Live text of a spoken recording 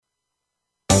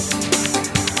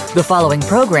The following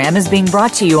program is being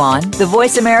brought to you on the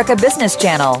Voice America Business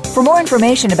Channel. For more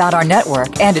information about our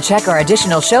network and to check our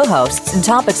additional show hosts and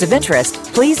topics of interest,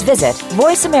 please visit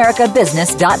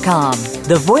voiceamericabusiness.com.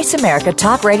 The Voice America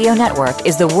Talk Radio Network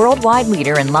is the worldwide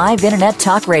leader in live Internet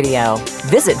talk radio.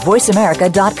 Visit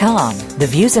voiceamerica.com. The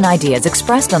views and ideas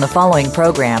expressed on the following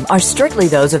program are strictly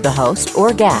those of the host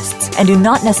or guests and do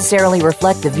not necessarily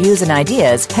reflect the views and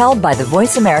ideas held by the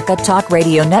Voice America Talk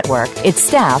Radio Network, its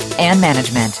staff, and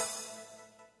management.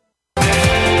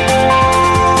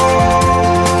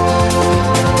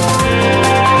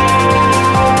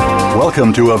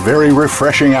 Welcome to a very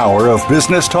refreshing hour of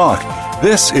business talk.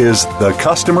 This is The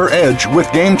Customer Edge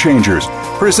with Game Changers,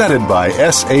 presented by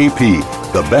SAP.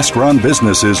 The best-run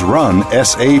businesses run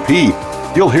SAP.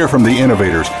 You'll hear from the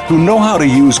innovators who know how to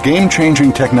use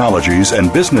game-changing technologies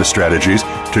and business strategies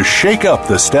to shake up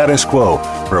the status quo,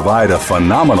 provide a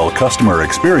phenomenal customer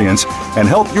experience, and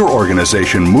help your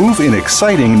organization move in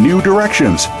exciting new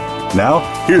directions. Now,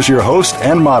 here's your host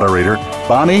and moderator,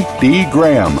 Bonnie D.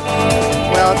 Graham.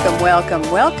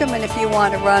 Welcome. And if you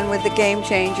want to run with the Game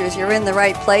Changers, you're in the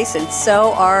right place, and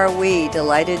so are we.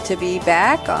 Delighted to be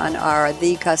back on our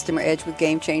The Customer Edge with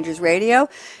Game Changers Radio.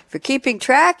 For keeping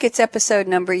track, it's episode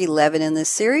number 11 in this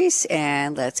series,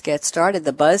 and let's get started.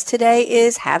 The buzz today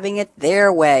is having it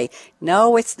their way.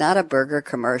 No, it's not a burger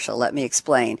commercial. Let me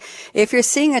explain. If you're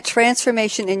seeing a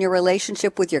transformation in your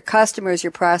relationship with your customers,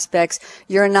 your prospects,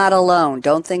 you're not alone.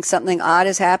 Don't think something odd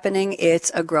is happening.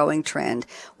 It's a growing trend.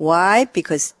 Why?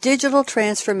 Because digital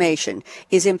transformation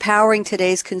is empowering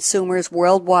today's consumers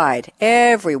worldwide,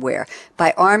 everywhere,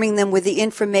 by arming them with the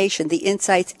information, the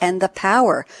insights, and the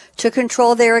power to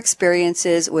control their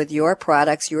experiences with your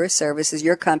products, your services,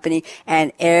 your company,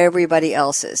 and everybody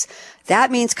else's.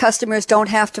 That means customers don't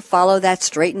have to follow that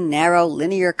straight and narrow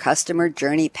linear customer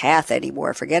journey path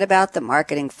anymore. Forget about the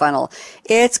marketing funnel.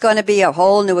 It's going to be a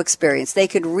whole new experience. They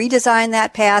could redesign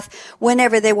that path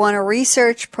whenever they want to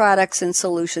research products and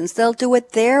solutions. They'll do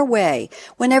it their way.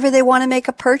 Whenever they want to make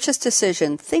a purchase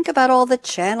decision, think about all the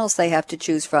channels they have to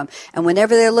choose from. And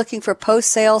whenever they're looking for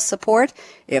post-sale support,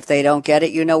 if they don't get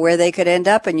it, you know where they could end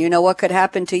up and you know what could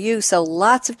happen to you. So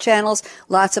lots of channels,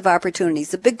 lots of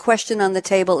opportunities. The big question on the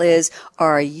table is,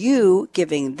 are you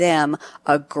giving them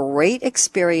a great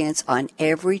experience on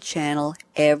every channel,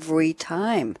 every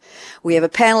time? We have a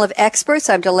panel of experts.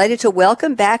 I'm delighted to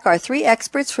welcome back our three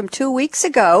experts from 2 weeks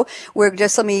ago.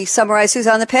 Let me summarize who's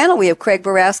on the panel. We have Craig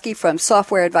Borowski from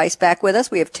Software Advice back with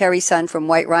us. We have Teri Sun from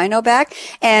White Rhino back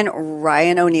and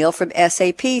Ryan O'Neill from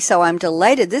SAP. So I'm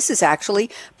delighted. This is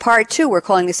actually part 2. We're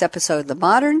calling this episode The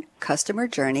Modern Customer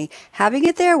Journey, Having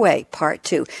It Their Way, Part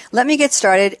 2. Let me get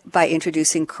started by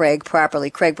introducing Craig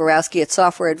properly. Craig Borowski at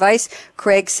Software Advice.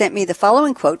 Craig sent me the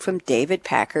following quote from David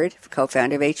Packard,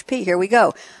 co-founder of HP. Here we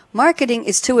go. Marketing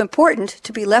is too important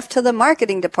to be left to the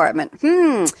marketing department.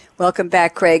 Welcome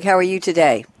back, Craig. How are you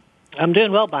today? I'm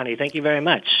doing well, Bonnie. Thank you very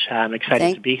much. I'm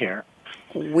excited to be here.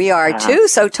 We are too.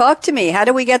 So talk to me. How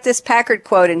do we get this Packard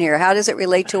quote in here? How does it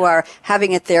relate to our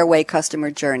having it their way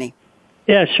customer journey?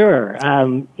 Yeah, sure.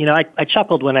 I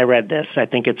chuckled when I read this. I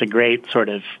think it's a great sort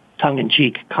of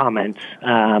tongue-in-cheek comment,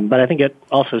 but I think it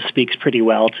also speaks pretty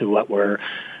well to what we're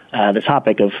the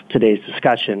topic of today's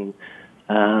discussion.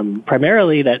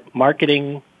 Primarily that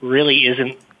marketing really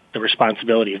isn't the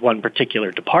responsibility of one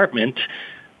particular department,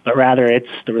 but rather it's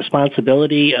the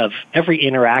responsibility of every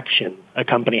interaction a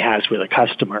company has with a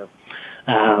customer.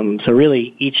 So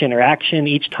really each interaction,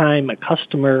 each time a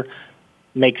customer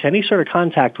makes any sort of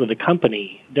contact with a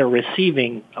company, they're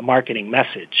receiving a marketing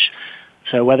message.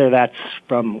 So whether that's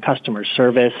from customer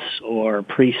service or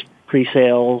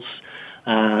pre-sales,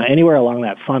 anywhere along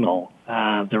that funnel,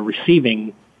 they're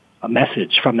receiving a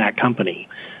message from that company.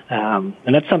 And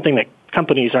that's something that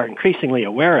companies are increasingly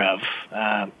aware of.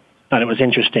 Thought it was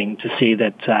interesting to see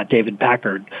that David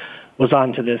Packard was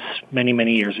onto this many,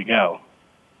 many years ago.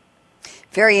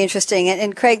 Very interesting.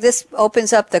 And Craig, this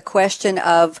opens up the question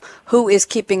of who is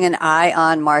keeping an eye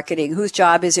on marketing. Whose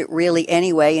job is it really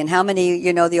anyway? And how many,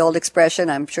 you know, the old expression,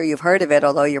 I'm sure you've heard of it,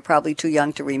 although you're probably too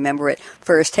young to remember it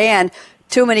firsthand.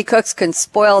 Too many cooks can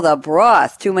spoil the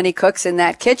broth. Too many cooks in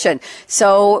that kitchen.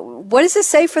 So what does this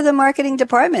say for the marketing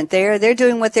department? They're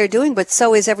doing what they're doing, but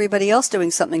so is everybody else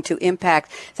doing something to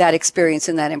impact that experience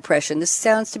and that impression. This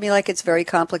sounds to me like it's very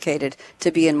complicated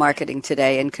to be in marketing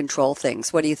today and control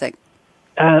things. What do you think?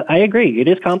 I agree. It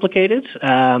is complicated,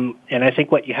 and I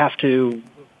think what you have to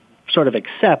sort of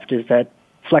accept is that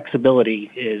flexibility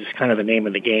is kind of the name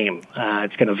of the game.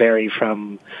 It's going to vary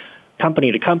from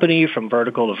company to company, from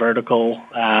vertical to vertical,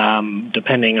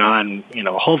 depending on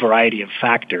a whole variety of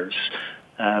factors.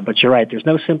 But you're right, there's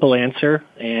no simple answer,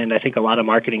 and I think a lot of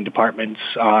marketing departments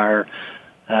are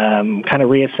kind of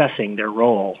reassessing their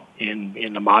role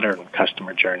in the modern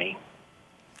customer journey.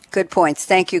 Good points.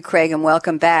 Thank you, Craig, and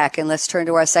welcome back. And let's turn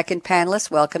to our second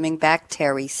panelist, welcoming back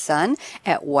Teri Sun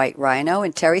at White Rhino.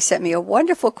 And Teri sent me a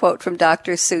wonderful quote from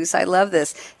Dr. Seuss. I love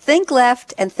this. Think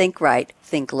left and think right.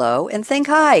 Think low and think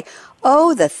high.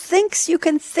 Oh, the thinks you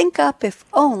can think up if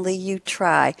only you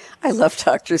try. I love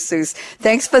Dr. Seuss.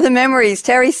 Thanks for the memories.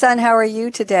 Teri Sun, how are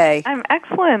you today? I'm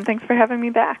excellent. Thanks for having me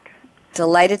back.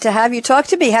 Delighted to have you. Talk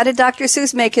to me. How did Dr.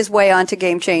 Seuss make his way onto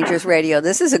Game Changers Radio?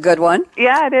 This is a good one.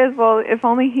 Yeah, it is. Well, if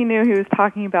only he knew he was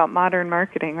talking about modern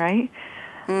marketing, right?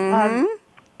 Mm-hmm.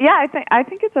 Yeah, I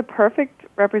think it's a perfect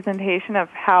representation of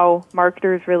how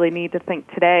marketers really need to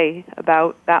think today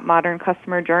about that modern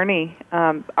customer journey.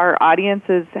 Our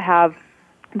audiences have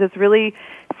this really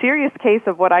serious case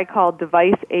of what I call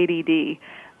device ADD.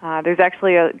 There's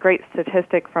actually a great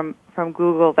statistic from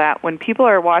Google that when people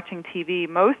are watching TV,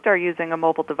 most are using a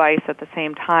mobile device at the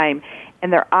same time,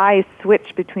 and their eyes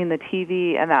switch between the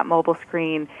TV and that mobile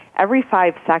screen every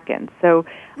 5 seconds. So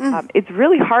it's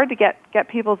really hard to get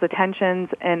people's attentions,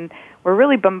 and we're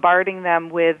really bombarding them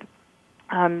with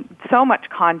so much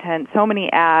content, so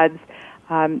many ads.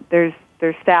 There's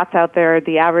stats out there.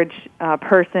 The average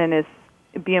person is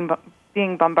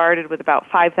being bombarded with about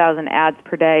 5,000 ads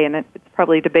per day, and it's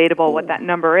probably debatable what that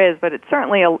number is, but it's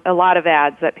certainly a lot of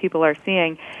ads that people are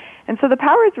seeing. And so the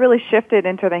power is really shifted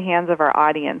into the hands of our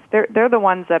audience. They're the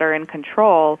ones that are in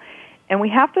control, and we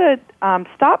have to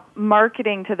stop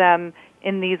marketing to them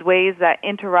in these ways that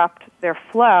interrupt their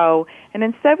flow, and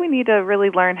instead we need to really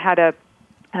learn how to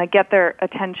get their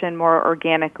attention more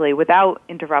organically without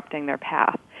interrupting their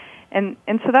path. And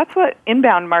so that's what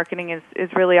inbound marketing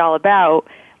is really all about.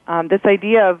 This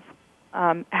idea of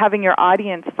having your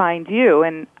audience find you,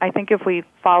 and I think if we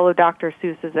follow Dr.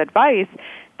 Seuss's advice,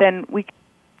 then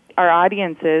our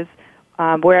audiences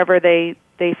wherever they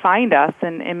find us,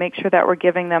 and make sure that we're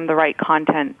giving them the right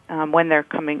content when they're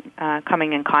coming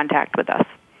in contact with us.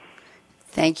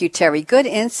 Thank you, Teri. Good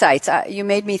insights. You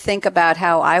made me think about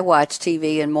how I watch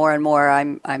TV, and more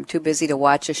I'm too busy to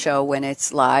watch a show when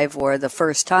it's live or the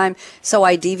first time. So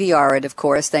I DVR it, of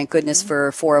course. Thank goodness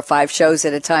for 4 or 5 shows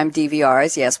at a time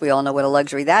DVRs. Yes, we all know what a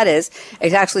luxury that is.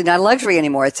 It's actually not a luxury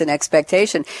anymore. It's an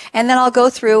expectation. And then I'll go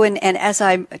through and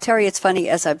Teri, it's funny,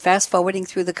 as I'm fast forwarding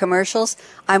through the commercials,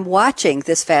 I'm watching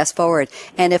this fast forward.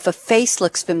 And if a face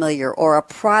looks familiar or a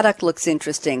product looks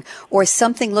interesting or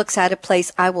something looks out of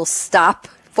place, I will stop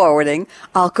forwarding,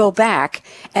 I'll go back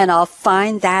and I'll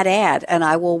find that ad and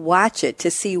I will watch it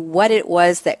to see what it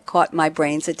was that caught my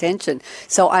brain's attention.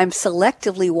 So I'm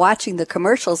selectively watching the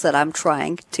commercials that I'm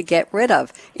trying to get rid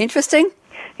of. Interesting?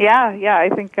 Yeah. I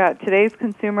think today's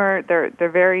consumer, they're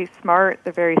very smart,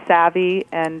 they're very savvy,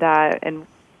 and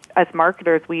as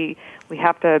marketers, we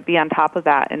have to be on top of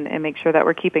that and make sure that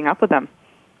we're keeping up with them.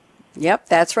 Yep,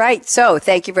 that's right. So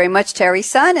thank you very much, Teri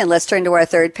Sun. And let's turn to our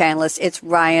third panelist. It's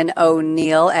Ryan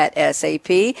O'Neill at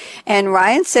SAP. And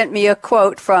Ryan sent me a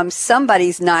quote from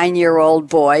somebody's 9-year-old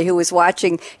boy who was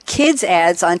watching kids'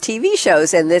 ads on TV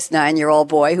shows. And this 9-year-old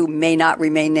boy, who may not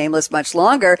remain nameless much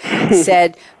longer,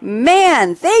 said,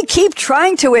 "Man, they keep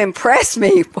trying to impress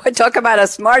me." Boy, talk about a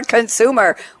smart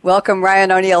consumer. Welcome,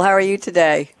 Ryan O'Neill. How are you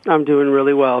today? I'm doing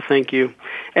really well, thank you.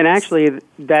 And actually,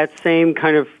 that same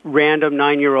kind of random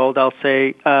 9-year-old, I'll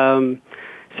say,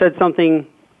 said something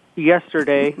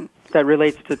yesterday that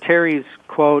relates to Teri's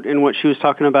quote and what she was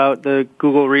talking about, the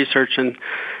Google research. And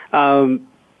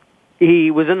he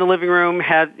was in the living room,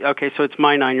 so it's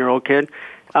my 9-year-old kid.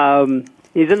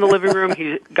 He's in the living room,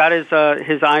 he's got his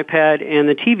iPad, and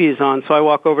the TV is on. So I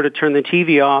walk over to turn the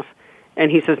TV off. And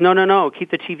he says, no,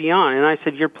 keep the TV on. And I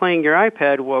said, you're playing your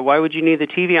iPad. Well, why would you need the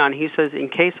TV on? He says, in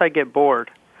case I get bored.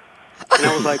 And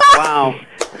I was like, wow.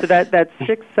 So that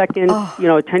 6-second,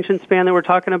 attention span that we're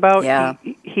talking about, yeah.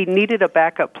 he needed a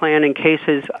backup plan in case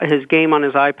his game on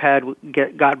his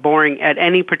iPad got boring at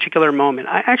any particular moment.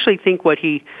 I actually think what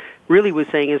he really was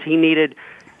saying is he needed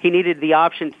the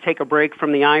option to take a break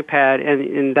from the iPad,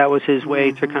 and that was his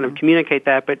way to kind of communicate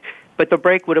that. But the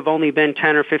break would have only been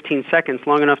 10 or 15 seconds,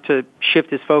 long enough to shift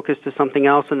his focus to something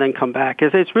else and then come back.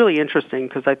 It's really interesting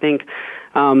because I think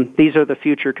these are the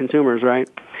future consumers, right?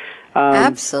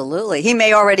 Absolutely. He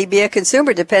may already be a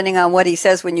consumer depending on what he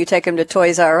says when you take him to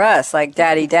Toys R Us, like,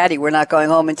 Daddy, we're not going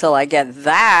home until I get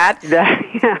that.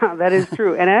 Yeah, that is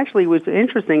true. And actually it was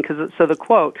interesting because the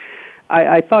quote,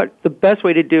 I thought the best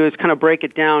way to do is kind of break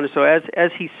it down. So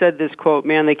as he said this quote,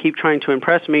 "Man, they keep trying to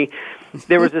impress me,"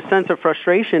 there was a sense of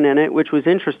frustration in it, which was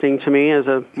interesting to me as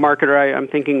a marketer. I'm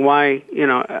thinking, why?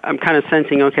 I'm kind of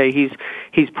sensing, okay,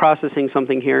 he's processing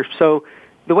something here. So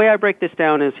the way I break this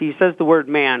down is he says the word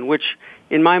man, which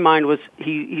in my mind was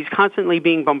he's constantly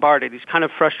being bombarded. He's kind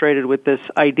of frustrated with this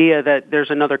idea that there's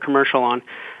another commercial on.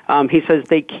 He says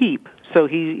they keep. So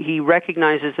he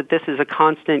recognizes that this is a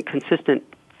constant, consistent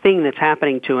thing that's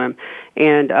happening to him.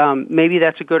 And maybe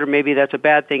that's a good or maybe that's a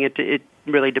bad thing. It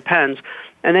really depends.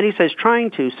 And then he says trying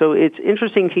to. So it's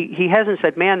interesting. He hasn't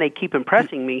said, man, they keep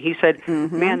impressing me. He said,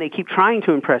 man, they keep trying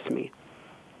to impress me.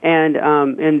 And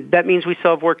that means we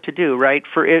still have work to do, right?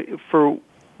 For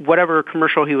whatever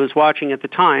commercial he was watching at the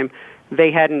time,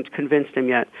 they hadn't convinced him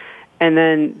yet. And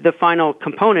then the final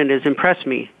component is impress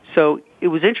me. So it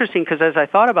was interesting because as I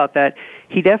thought about that,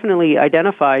 he definitely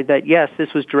identified that, yes,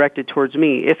 this was directed towards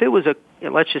me. If it was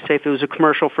let's just say if it was a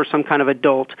commercial for some kind of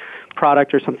adult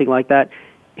product or something like that,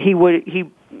 he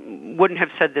wouldn't have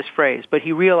said this phrase, but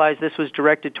he realized this was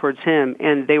directed towards him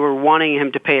and they were wanting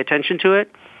him to pay attention to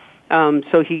it.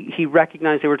 So he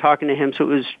recognized they were talking to him, so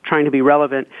it was trying to be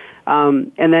relevant.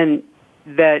 And then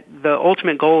that the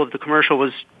ultimate goal of the commercial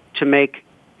was to make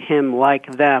him like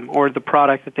them or the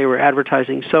product that they were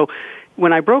advertising. So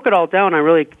when I broke it all down, I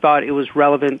really thought it was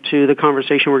relevant to the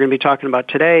conversation we're going to be talking about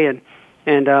today, and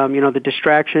the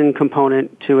distraction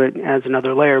component to it adds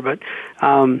another layer. But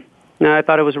I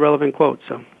thought it was a relevant quote.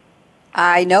 So.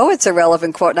 I know it's a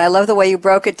relevant quote, and I love the way you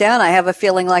broke it down. I have a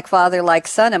feeling like father, like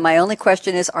son, and my only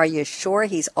question is, are you sure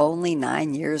he's only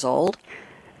 9 years old?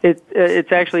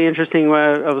 It's actually interesting.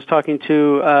 I was talking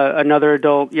to another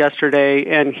adult yesterday,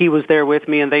 and he was there with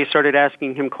me, and they started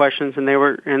asking him questions, and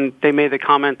they made the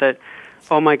comment that,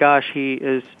 oh my gosh,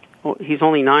 he's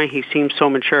only 9. He seems so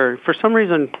mature. For some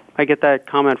reason, I get that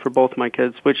comment for both my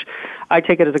kids, which I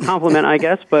take it as a compliment, I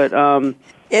guess, but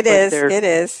It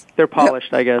is. They're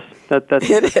polished, I guess. That's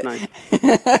nice.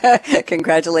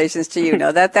 Congratulations to you.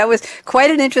 No, that was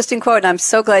quite an interesting quote, and I'm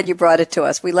so glad you brought it to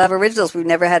us. We love originals. We've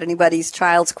never had anybody's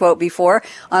child's quote before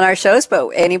on our shows, but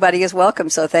anybody is welcome,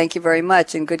 so thank you very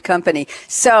much, in good company.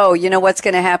 So, you know what's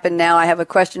going to happen now? I have a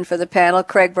question for the panel.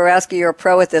 Craig Borowski, you're a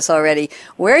pro at this already.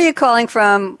 Where are you calling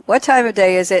from? What time of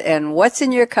day is it? And what's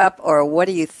in your cup, or what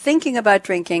are you thinking about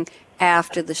drinking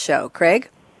after the show? Craig?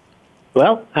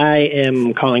 Well, I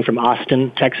am calling from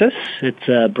Austin, Texas. It's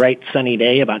a bright, sunny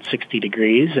day, about 60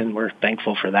 degrees, and we're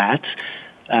thankful for that.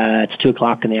 It's 2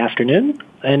 o'clock in the afternoon,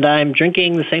 and I'm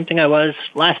drinking the same thing I was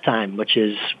last time, which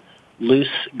is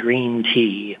loose green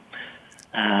tea.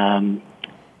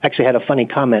 Actually had a funny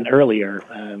comment earlier.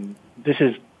 This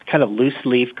is kind of loose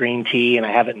leaf green tea, and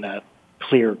I have it in a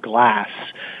clear glass.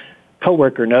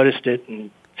 Coworker noticed it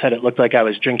and said it looked like I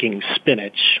was drinking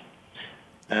spinach,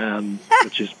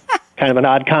 which is kind of an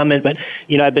odd comment, but,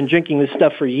 I've been drinking this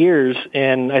stuff for years,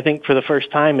 and I think for the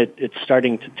first time it's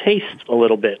starting to taste a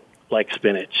little bit like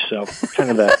spinach. So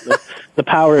kind of the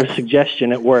power of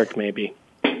suggestion at work, maybe.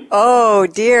 Oh,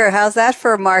 dear. How's that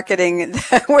for marketing?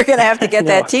 We're going to have to get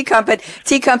that tea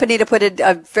company to put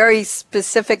a very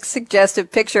specific,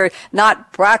 suggestive picture,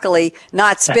 not broccoli,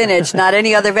 not spinach, not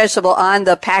any other vegetable on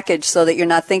the package so that you're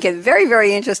not thinking. Very,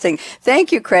 very interesting.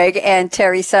 Thank you, Craig. And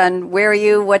Teri Sun, where are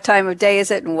you? What time of day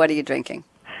is it? And what are you drinking?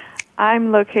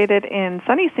 I'm located in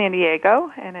sunny San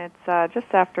Diego, and it's just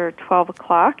after 12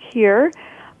 o'clock here.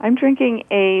 I'm drinking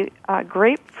a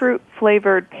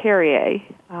grapefruit-flavored Perrier.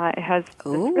 It has this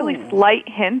really slight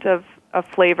hint of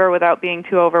flavor without being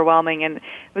too overwhelming, and it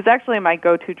was actually my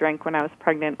go-to drink when I was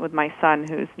pregnant with my son,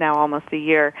 who's now almost a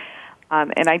year,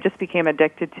 and I just became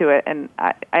addicted to it, and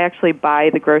I actually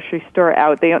buy the grocery store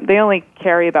out. They only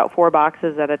carry about 4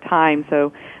 boxes at a time,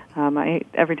 so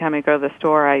every time I go to the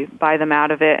store, I buy them out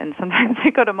of it, and sometimes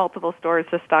I go to multiple stores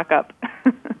to stock up.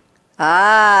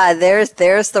 Ah, there's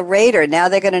the raider. Now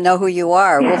they're going to know who you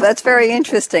are. Well, that's very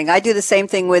interesting. I do the same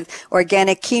thing with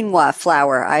organic quinoa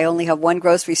flour. I only have one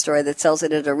grocery store that sells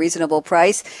it at a reasonable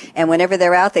price, and whenever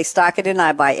they're out, they stock it in.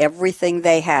 I buy everything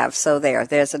they have. So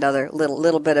there's another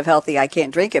little bit of healthy. I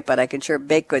can't drink it, but I can sure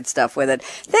bake good stuff with it.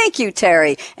 Thank you,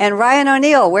 Teri. And Ryan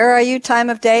O'Neill, where are you? Time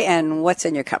of day, and what's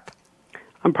in your cup?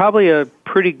 I'm probably a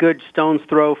pretty good stone's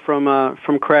throw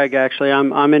from Craig. Actually,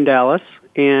 I'm in Dallas.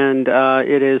 And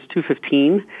it is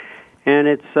 2:15, and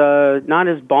it's not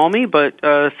as balmy, but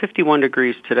 51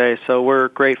 degrees today, so we're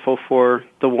grateful for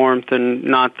the warmth and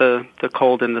not the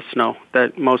cold and the snow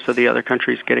that most of the other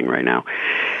country's getting right now.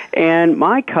 And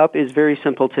my cup is very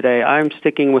simple today. I'm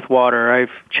sticking with water.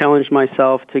 I've challenged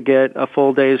myself to get a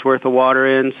full day's worth of water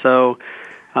in, so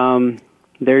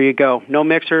there you go. No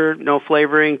mixer, no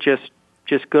flavoring, just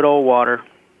good old water.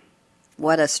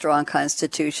 What a strong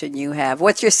constitution you have.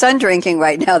 What's your son drinking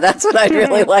right now? That's what I'd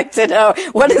really like to know.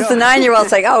 What is the 9-year-old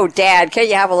saying? Oh, Dad, can't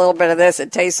you have a little bit of this?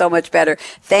 It tastes so much better.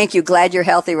 Thank you. Glad you're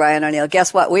healthy, Ryan O'Neill.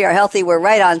 Guess what? We are healthy. We're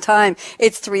right on time.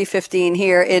 It's 3:15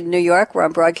 here in New York, where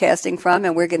I'm broadcasting from,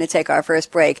 and we're going to take our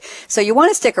first break. So you want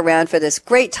to stick around for this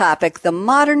great topic, the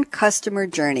modern customer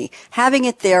journey, having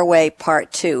it their way,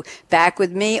 part 2. Back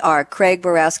with me are Craig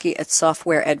Borowski at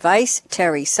Software Advice,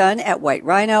 Teri Sun at White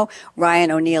Rhino,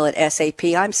 Ryan O'Neill at SAP.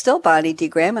 I'm still Bonnie D.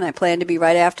 Graham, and I plan to be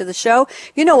right after the show.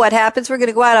 You know what happens. We're going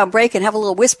to go out on break and have a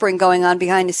little whispering going on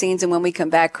behind the scenes, and when we come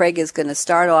back, Craig is going to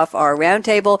start off our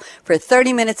roundtable for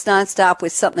 30 minutes nonstop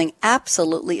with something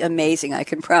absolutely amazing. I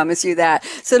can promise you that.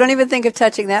 So don't even think of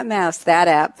touching that mouse, that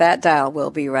app, that dial.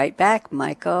 We'll be right back.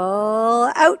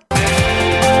 Michael, out.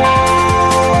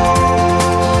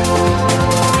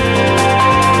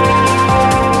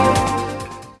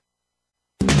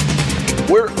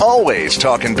 We're always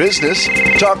talking business.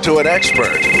 Talk to an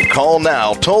expert. Call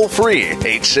now toll free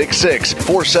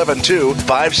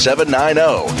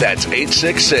 866-472-5790. That's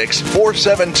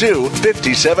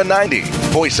 866-472-5790.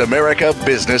 Voice America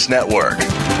Business Network.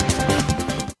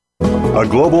 A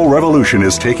global revolution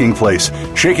is taking place,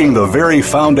 shaking the very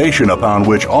foundation upon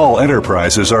which all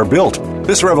enterprises are built.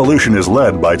 This revolution is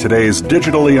led by today's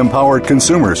digitally empowered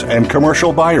consumers and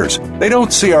commercial buyers. They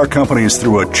don't see our companies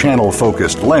through a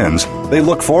channel-focused lens. They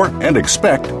look for and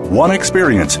expect one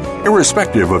experience,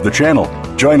 irrespective of the channel.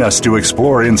 Join us to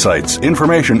explore insights,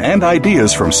 information, and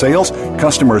ideas from sales,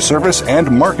 customer service,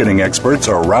 and marketing experts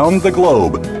around the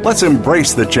globe. Let's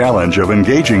embrace the challenge of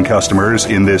engaging customers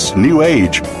in this new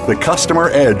age. The Customer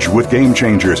Edge with Game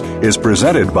Changers is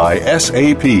presented by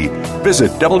SAP.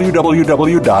 Visit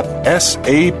www.sap.com.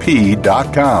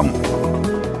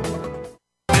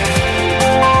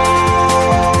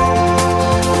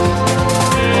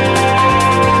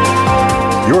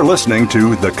 You're listening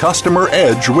to The Customer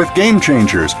Edge with Game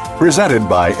Changers, presented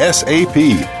by SAP.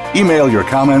 Email your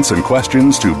comments and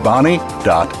questions to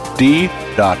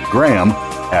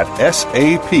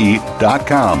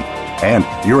bonnie.d.graham@sap.com. And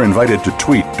you're invited to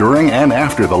tweet during and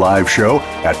after the live show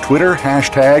at Twitter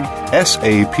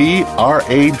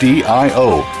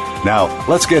 #SAPRADIO. Now,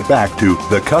 let's get back to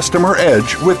The Customer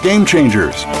Edge with Game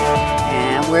Changers.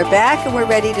 We're back and we're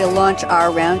ready to launch our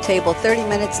roundtable 30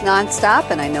 minutes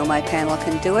nonstop, and I know my panel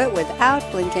can do it without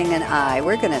blinking an eye.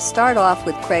 We're going to start off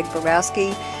with Craig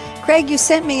Borowski. Craig, you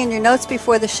sent me in your notes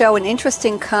before the show an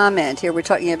interesting comment. Here we're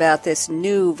talking about this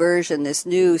new version, this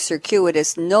new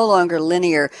circuitous, no longer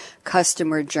linear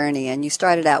customer journey. And you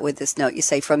started out with this note. You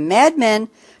say, from madmen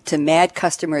to mad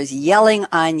customers yelling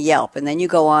on Yelp. And then you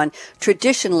go on,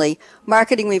 traditionally,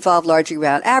 marketing revolved largely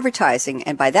around advertising.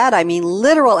 And by that, I mean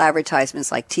literal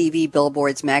advertisements like TV,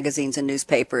 billboards, magazines, and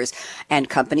newspapers. And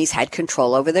companies had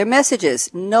control over their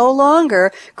messages. No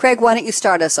longer. Craig, why don't you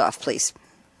start us off, please?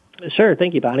 Sure.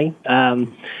 Thank you, Bonnie. I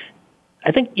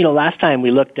think, last time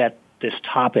we looked at this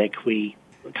topic, we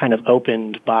kind of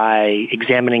opened by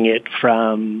examining it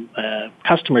from a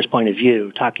customer's point of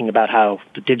view, talking about how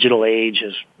the digital age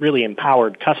has really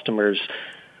empowered customers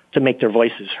to make their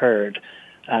voices heard.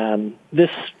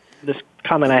 This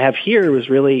comment I have here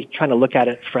was really trying to look at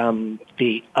it from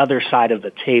the other side of the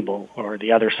table or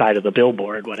the other side of the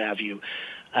billboard, what have you,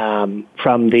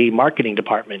 from the marketing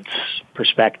department's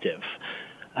perspective.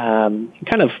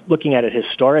 Kind of looking at it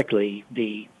historically,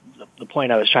 the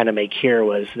point I was trying to make here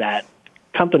was that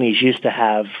companies used to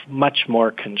have much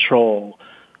more control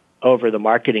over the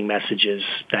marketing messages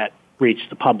that reached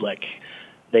the public.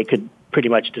 They could pretty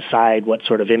much decide what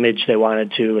sort of image they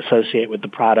wanted to associate with the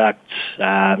product,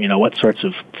 what sorts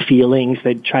of feelings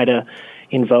they'd try to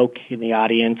invoke in the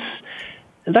audience.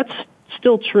 And that's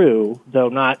still true, though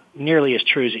not nearly as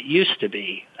true as it used to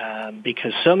be,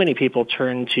 because so many people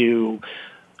turn to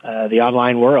the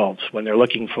online world when they're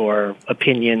looking for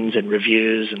opinions and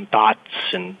reviews and thoughts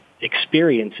and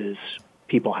experiences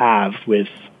people have with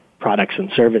products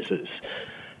and services.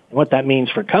 And what that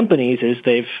means for companies is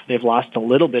they've lost a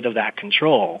little bit of that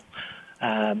control.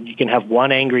 You can have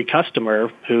one angry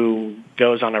customer who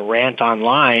goes on a rant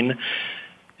online,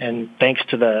 and thanks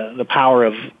to the power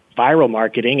of viral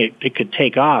marketing, it could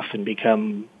take off and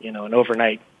become an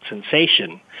overnight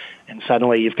sensation. And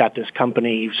suddenly you've got this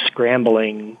company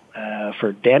scrambling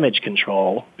for damage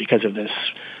control because of this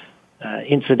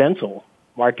incidental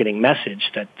marketing message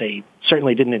that they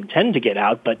certainly didn't intend to get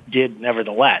out, but did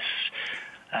nevertheless.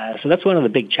 So that's one of the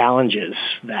big challenges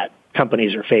that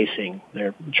companies are facing.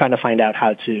 They're trying to find out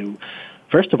how to,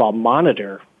 first of all,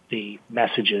 monitor the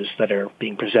messages that are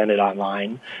being presented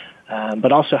online,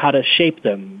 but also how to shape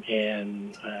them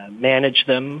and manage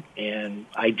them and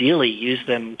ideally use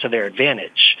them to their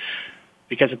advantage.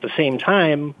 because at the same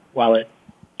time, while it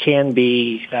can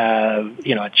be,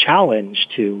 a challenge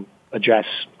to address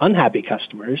unhappy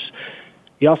customers,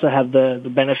 you also have the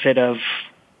benefit of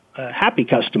happy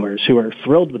customers who are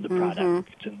thrilled with the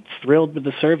product and thrilled with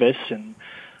the service and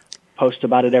post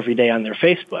about it every day on their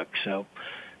Facebook. So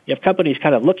you have companies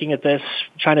kind of looking at this,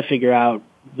 trying to figure out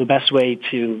the best way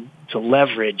to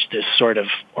leverage this sort of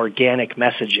organic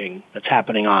messaging that's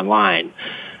happening online.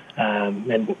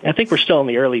 And I think we're still in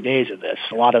the early days of this.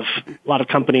 A lot of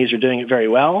companies are doing it very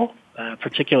well,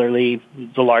 particularly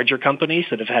the larger companies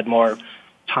that have had more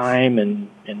time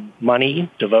and money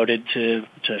devoted to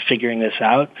figuring this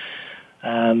out.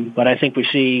 But I think you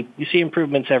see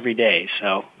improvements every day.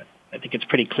 So I think it's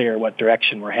pretty clear what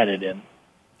direction we're headed in.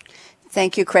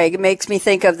 Thank you, Craig. It makes me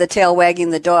think of the tail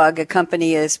wagging the dog. A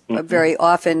company is very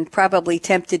often probably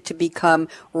tempted to become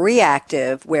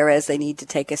reactive, whereas they need to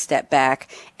take a step back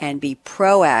and be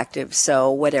proactive.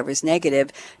 So whatever's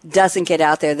negative doesn't get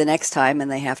out there the next time, and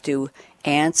they have to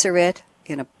answer it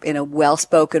in a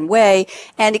well-spoken way.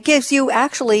 And it gives you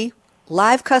actually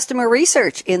live customer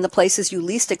research in the places you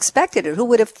least expected it. Who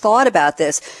would have thought about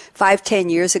this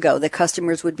 5-10 years ago? The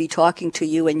customers would be talking to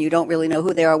you and you don't really know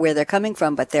who they are, where they're coming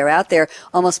from, but they're out there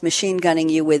almost machine gunning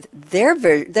you with their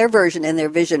version and their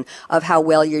vision of how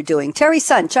well you're doing. Teri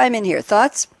Sun, chime in here.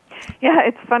 Thoughts? Yeah,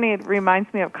 it's funny. It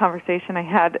reminds me of a conversation I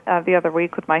had the other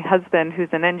week with my husband, who's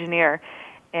an engineer.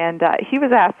 And he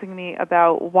was asking me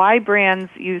about why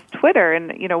brands use Twitter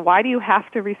and, why do you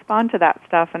have to respond to that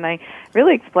stuff? And I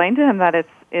really explained to him that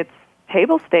it's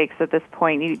table stakes at this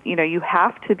point. You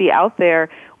have to be out there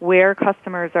where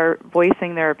customers are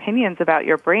voicing their opinions about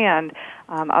your brand.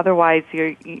 Otherwise,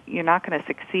 you're not going to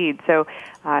succeed. So,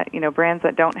 brands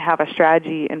that don't have a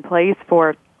strategy in place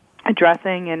for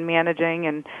addressing and managing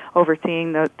and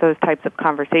overseeing those types of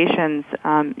conversations,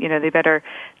 they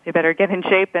better get in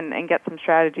shape and get some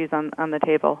strategies on the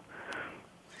table.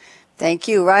 Thank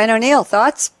you. Ryan O'Neill,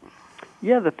 thoughts?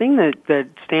 Yeah, the thing that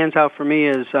stands out for me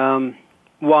is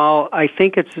while I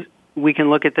think we can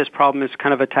look at this problem as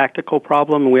kind of a tactical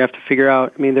problem, and we have to figure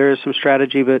out, there is some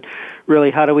strategy, but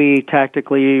really how do we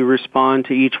tactically respond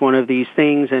to each one of these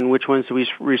things, and which ones do we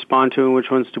respond to and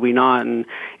which ones do we not, and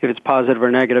if it's positive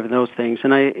or negative and those things.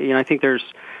 And I think there's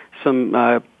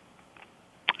some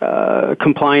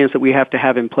compliance that we have to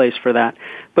have in place for that.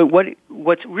 But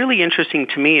what's really interesting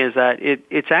to me is that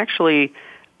it's actually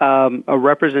a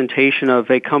representation of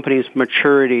a company's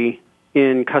maturity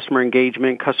in customer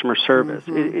engagement, customer service.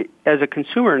 As a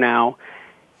consumer now,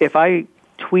 if I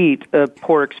tweet a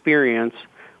poor experience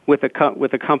with a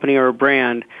company or a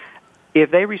brand, if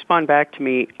they respond back to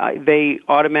me, they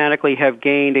automatically have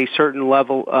gained a certain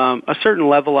level on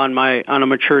a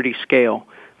maturity scale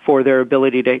for their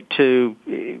ability to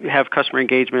have customer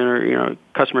engagement or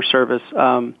customer service,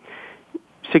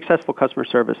 successful customer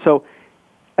service. So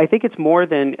I think it's more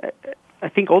than. I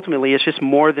think ultimately it's just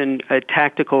more than a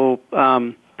tactical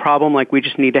problem, like we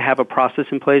just need to have a process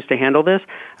in place to handle this.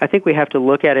 I think we have to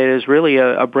look at it as really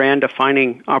a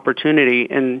brand-defining opportunity.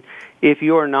 And if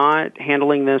you are not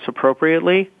handling this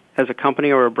appropriately as a company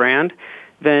or a brand,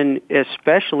 then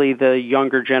especially the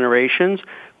younger generations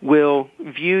will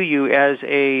view you as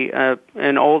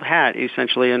an old hat,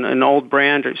 essentially, an old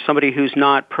brand, or somebody who's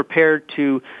not prepared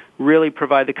to really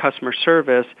provide the customer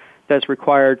service that's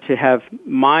required to have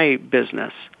my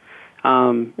business.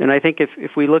 And I think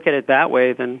if we look at it that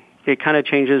way, then it kind of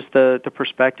changes the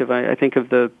perspective, I think, of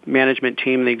the management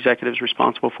team and the executives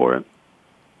responsible for it.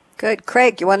 Good.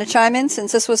 Craig, you want to chime in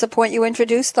since this was a point you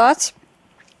introduced? Thoughts?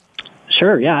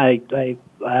 Sure, yeah. I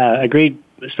agreed,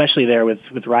 especially there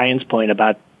with Ryan's point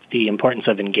about the importance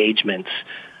of engagement.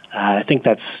 I think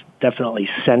that's definitely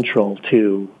central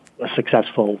to a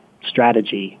successful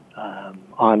strategy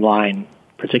online,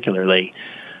 particularly.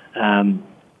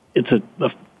 It's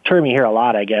a term you hear a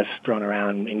lot, I guess, thrown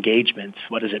around, engagement.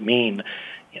 What does it mean?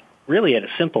 Really, at a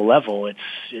simple level, it's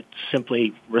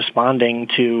simply responding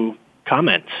to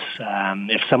comments.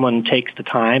 If someone takes the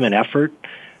time and effort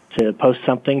to post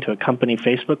something to a company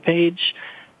Facebook page,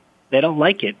 they don't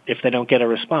like it if they don't get a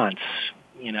response.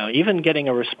 Even getting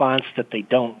a response that they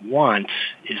don't want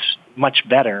is much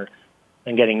better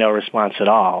than getting no response at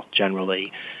all,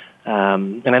 generally.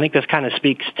 And I think this kind of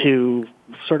speaks to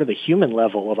sort of the human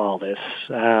level of all this.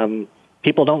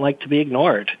 People don't like to be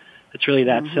ignored. It's really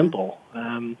that simple.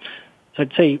 So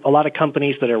I'd say a lot of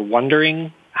companies that are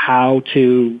wondering how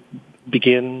to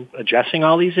begin addressing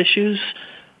all these issues,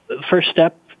 the first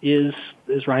step is,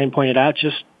 as Ryan pointed out,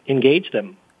 just engage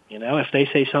them. If they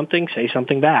say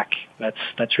something back.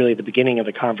 That's really the beginning of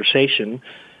the conversation,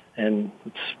 and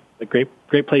it's a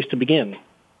great place to begin.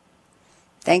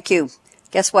 Thank you.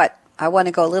 Guess what? I want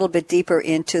to go a little bit deeper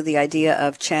into the idea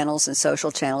of channels and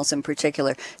social channels in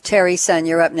particular. Teri Sun,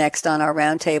 you're up next on our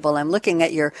roundtable. I'm looking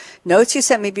at your notes you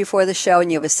sent me before the show,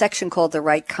 and you have a section called The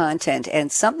Right Content.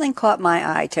 And something caught my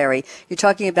eye, Teri. You're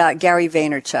talking about Gary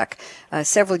Vaynerchuk.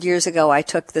 Several years ago, I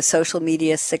took the Social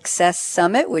Media Success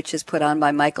Summit, which is put on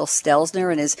by Michael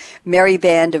Stelzner and his merry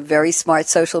band of very smart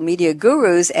social media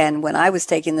gurus. And when I was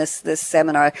taking this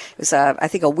seminar, it was, I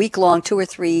think, a week-long, 2 or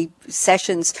 3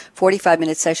 sessions,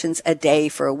 45-minute sessions a day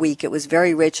for a week. It was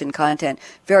very rich in content,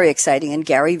 very exciting, and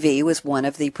Gary V was one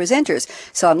of the presenters.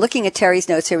 So I'm looking at Teri's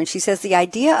notes here, and she says the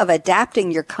idea of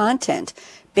adapting your content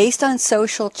based on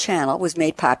social channel was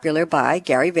made popular by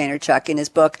Gary Vaynerchuk in his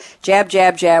book, Jab,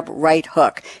 Jab, Jab, Right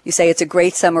Hook. You say it's a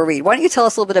great summer read. Why don't you tell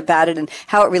us a little bit about it and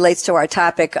how it relates to our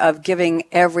topic of giving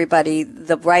everybody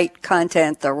the right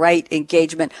content, the right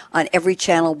engagement on every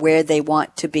channel where they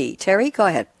want to be. Teri, go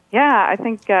ahead. Yeah, I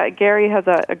think Gary has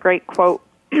a great quote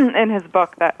in his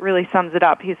book that really sums it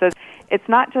up. He says, it's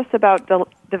not just about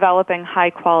developing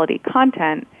high-quality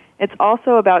content, it's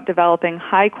also about developing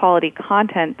high-quality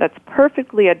content that's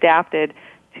perfectly adapted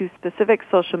to specific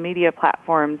social media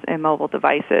platforms and mobile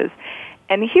devices.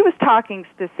 And he was talking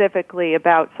specifically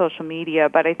about social media,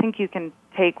 but I think you can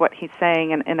take what he's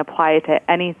saying and apply it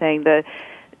to anything.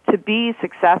 To be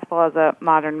successful as a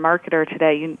modern marketer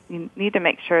today, you need to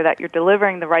make sure that you're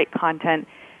delivering the right content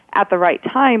at the right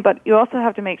time, but you also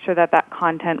have to make sure that that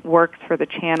content works for the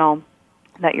channel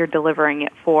that you're delivering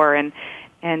it for.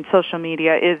 And social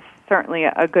media is certainly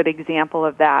a good example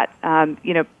of that.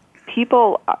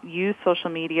 People use social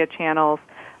media channels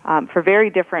for very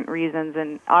different reasons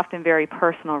and often very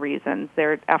personal reasons.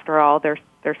 After all,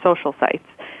 they're social sites,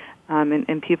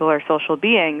 and people are social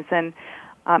beings. And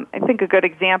I think a good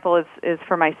example is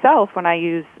for myself when I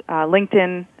use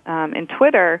LinkedIn and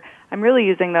Twitter. I'm really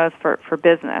using those for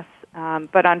business.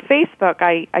 But on Facebook,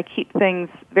 I keep things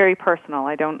very personal.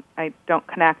 I don't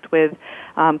connect with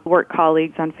work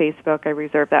colleagues on Facebook. I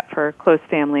reserve that for close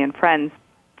family and friends.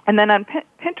 And then on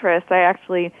Pinterest, I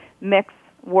actually mix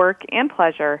work and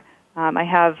pleasure. I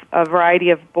have a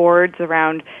variety of boards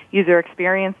around user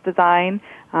experience design,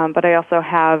 but I also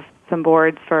have some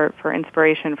boards for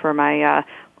inspiration for my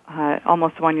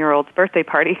almost 1-year-old's birthday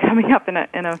party coming up in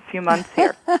a few months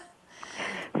here.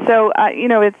 So,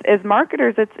 as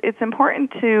marketers, it's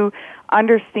important to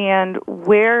understand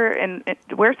where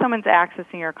someone's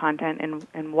accessing your content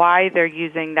and why they're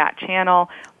using that channel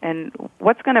and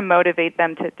what's going to motivate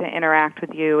them to interact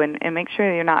with you and make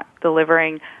sure you're not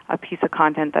delivering a piece of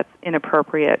content that's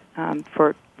inappropriate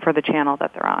for the channel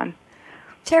that they're on.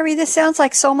 Teri, this sounds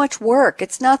like so much work.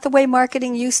 It's not the way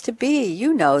marketing used to be.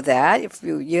 You know that. If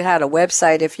you had a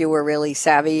website, if you were really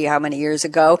savvy how many years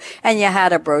ago, and you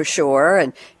had a brochure,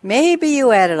 and maybe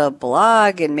you added a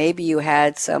blog, and maybe you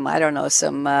had some,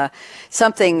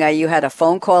 something, you had a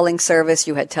phone calling service,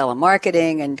 you had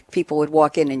telemarketing, and people would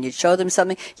walk in and you'd show them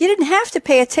something. You didn't have to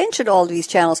pay attention to all of these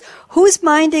channels. Who's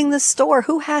minding the store?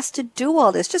 Who has to do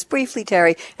all this? Just briefly,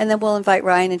 Teri, and then we'll invite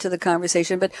Ryan into the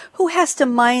conversation, but who has to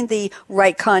mind the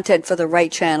right content for the right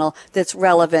channel that's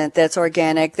relevant, that's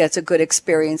organic, that's a good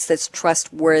experience, that's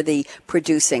trustworthy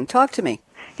producing? Talk to me.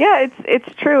 Yeah,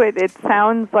 it's true. It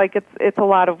sounds like it's a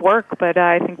lot of work, but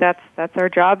I think that's our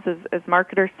jobs as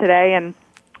marketers today. And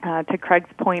to Craig's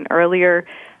point earlier,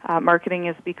 marketing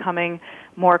is becoming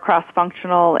more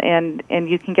cross-functional, and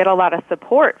you can get a lot of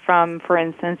support from, for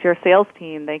instance, your sales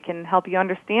team. They can help you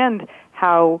understand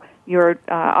how your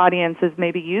audience is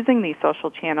maybe using these social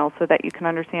channels so that you can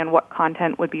understand what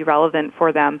content would be relevant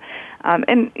for them.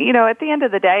 And, at the end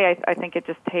of the day, I think it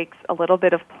just takes a little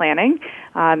bit of planning.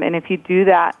 And if you do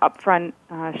that upfront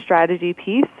strategy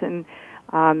piece, and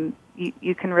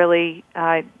you can really,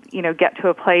 get to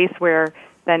a place where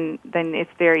then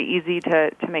it's very easy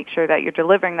to make sure that you're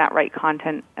delivering that right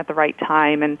content at the right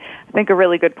time. And I think a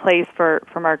really good place for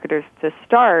marketers to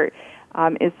start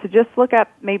is to just look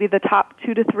at maybe the top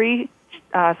 2 to 3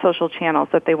 social channels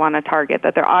that they want to target,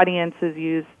 that their audiences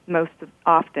use most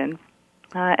often,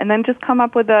 and then just come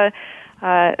up with a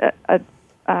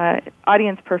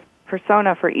audience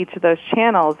persona for each of those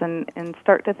channels, and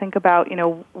start to think about,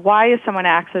 why is someone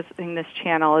accessing this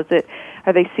channel?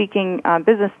 Are they seeking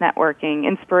business networking,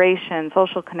 inspiration,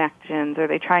 social connections? Are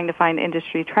they trying to find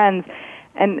industry trends?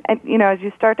 And as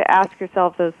you start to ask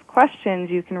yourself those questions,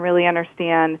 you can really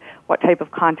understand what type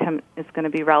of content is going to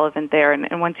be relevant there.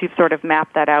 And once you've sort of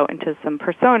mapped that out into some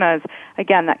personas,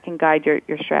 again, that can guide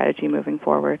your strategy moving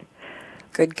forward.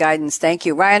 Good guidance. Thank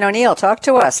you. Ryan O'Neill, talk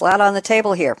to us. A lot on the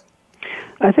table here.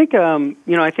 I think,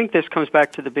 I think this comes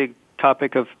back to the big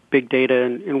topic of big data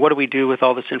and what do we do with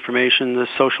all this information, the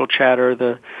social chatter,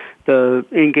 the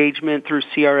engagement through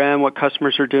CRM, what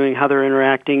customers are doing, how they're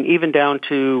interacting, even down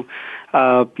to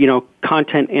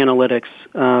content analytics,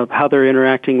 how they're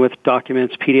interacting with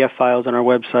documents, PDF files on our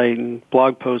website, and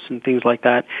blog posts and things like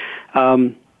that.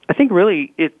 I think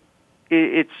really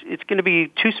it's going to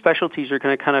be two specialties are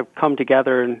going to kind of come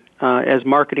together. And as a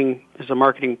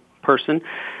marketing person,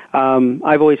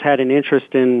 I've always had an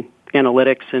interest in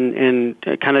analytics and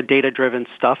kind of data-driven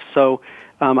stuff. So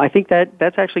I think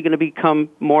that's actually going to become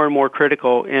more and more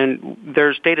critical. And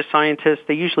there's data scientists.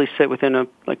 They usually sit within a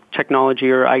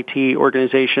technology or IT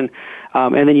organization.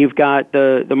 And then you've got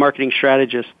the marketing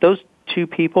strategist. Those two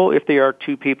people, if they are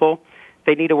two people,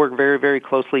 they need to work very, very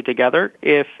closely together.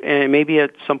 And maybe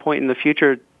at some point in the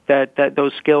future that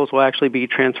those skills will actually be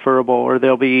transferable, or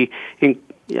they'll be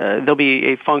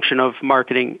a function of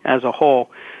marketing as a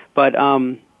whole. But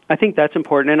I think that's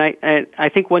important. And I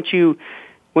think once you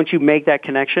make that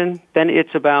connection, then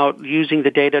it's about using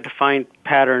the data to find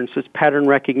patterns. It's pattern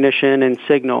recognition and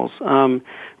signals.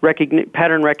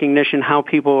 Pattern recognition, how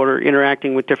people are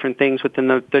interacting with different things within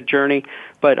the journey,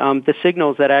 but the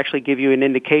signals that actually give you an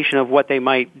indication of what they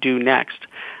might do next.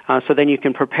 So then you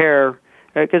can prepare,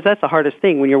 because that's the hardest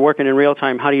thing when you're working in real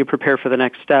time. How do you prepare for the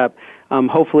next step?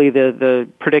 Hopefully the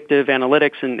predictive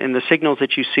analytics and the signals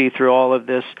that you see through all of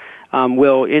this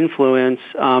will influence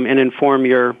and inform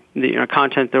your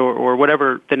content or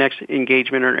whatever the next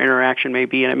engagement or interaction may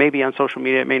be. And it may be on social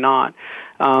media, it may not.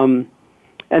 And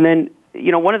then,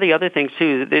 one of the other things,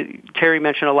 too, that Terry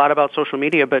mentioned a lot about social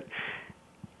media, but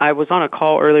I was on a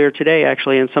call earlier today,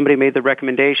 actually, and somebody made the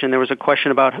recommendation. There was a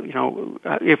question about,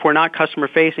 if we're not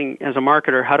customer-facing as a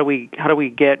marketer, how do we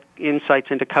get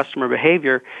insights into customer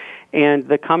behavior? And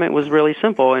the comment was really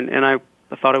simple, and I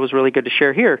thought it was really good to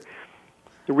share here.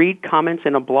 Read comments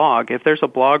in a blog. If there's a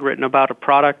blog written about a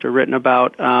product or written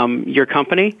about your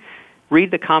company,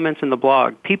 read the comments in the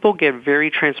blog. People get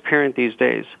very transparent these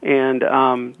days, and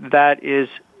that is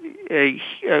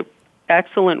an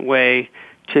excellent way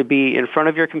to be in front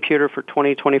of your computer for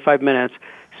 20, 25 minutes,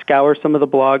 scour some of the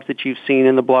blogs that you've seen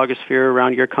in the blogosphere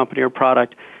around your company or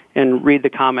product, and read the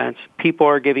comments. People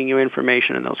are giving you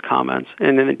information in those comments,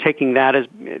 and then taking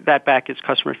that back as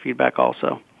customer feedback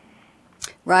also.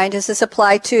 Ryan, does this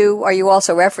apply to, are you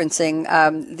also referencing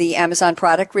the Amazon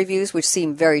product reviews, which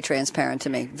seem very transparent to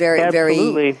me?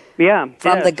 Absolutely. Yeah.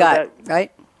 From the gut,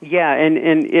 right? Yeah,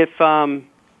 and if,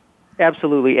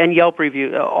 absolutely. And Yelp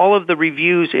review, all of the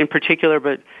reviews in particular,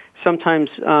 but sometimes,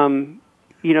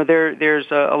 there's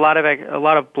a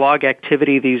lot of blog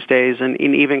activity these days, and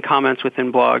even comments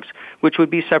within blogs, which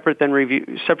would be separate from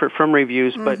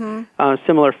reviews, but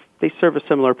similar. They serve a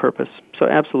similar purpose. So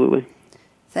absolutely.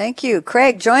 Thank you.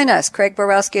 Craig, join us. Craig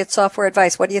Borowski at Software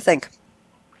Advice. What do you think?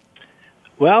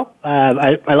 Well,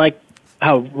 I like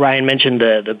how Ryan mentioned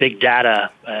the big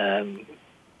data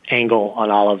angle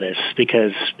on all of this,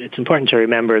 because it's important to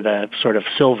remember the sort of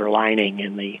silver lining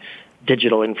in the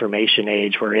digital information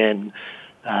age we're in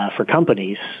for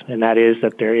companies, and that is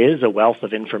that there is a wealth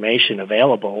of information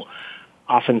available,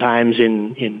 oftentimes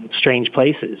in strange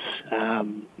places.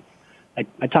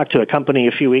 I talked to a company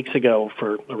a few weeks ago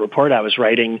for a report I was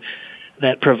writing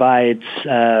that provides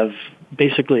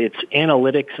basically it's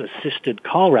analytics-assisted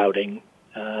call routing.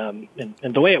 And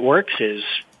the way it works is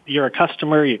you're a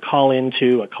customer, you call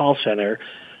into a call center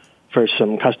for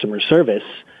some customer service,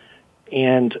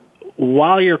 and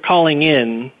while you're calling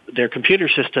in, their computer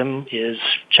system is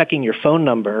checking your phone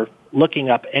number, looking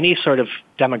up any sort of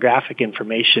demographic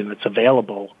information that's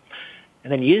available,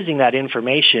 and then using that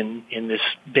information in this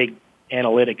big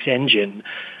analytics engine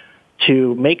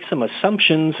to make some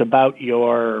assumptions about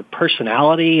your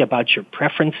personality, about your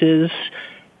preferences,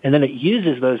 and then it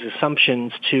uses those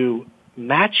assumptions to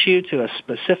match you to a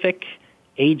specific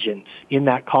agent in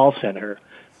that call center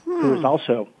who has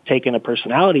also taken a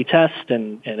personality test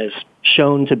and is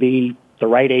shown to be the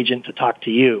right agent to talk to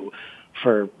you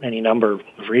for any number of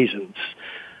reasons.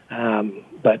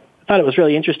 But I thought it was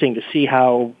really interesting to see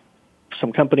how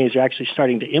some companies are actually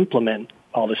starting to implement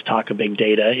all this talk of big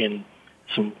data in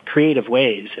some creative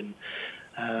ways,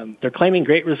 and they're claiming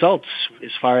great results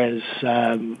as far as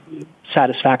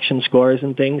satisfaction scores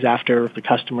and things after the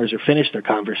customers are finished their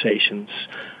conversations.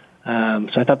 So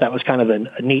I thought that was kind of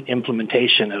a neat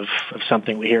implementation of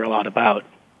something we hear a lot about.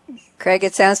 Craig,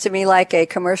 it sounds to me like a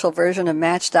commercial version of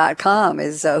Match.com.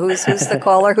 Is who's the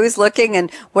caller, who's looking,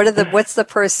 and what's the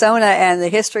persona and the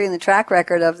history and the track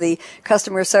record of the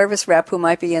customer service rep who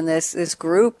might be in this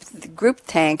group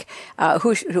tank?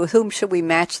 Whom should we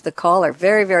match the caller?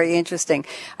 Very, very interesting.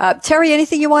 Teri,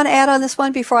 anything you want to add on this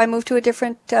one before I move to a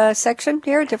different section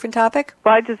here, a different topic?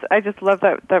 Well, I just love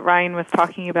that Ryan was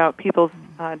talking about people's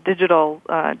digital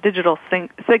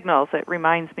signals. It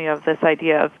reminds me of this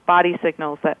idea of body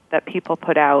signals that people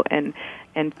put out, and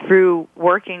through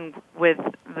working with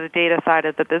the data side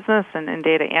of the business and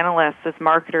data analysts as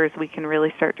marketers, we can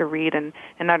really start to read and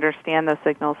understand the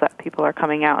signals that people are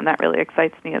coming out, and that really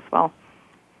excites me as well.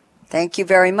 Thank you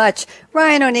very much.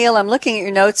 Ryan O'Neill, I'm looking at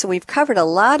your notes, and we've covered a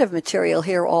lot of material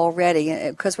here already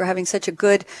because we're having such a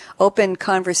good open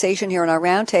conversation here on our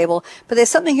roundtable. But there's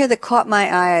something here that caught my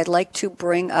eye I'd like to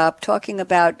bring up, talking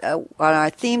about on our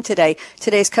theme today.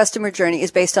 Today's customer journey is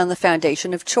based on the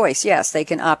foundation of choice. Yes, they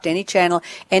can opt any channel,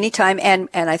 anytime, and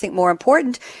I think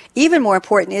even more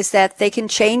important is that they can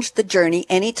change the journey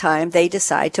anytime they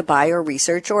decide to buy or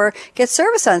research or get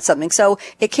service on something. So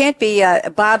it can't be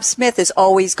Bob Smith is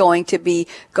always going to be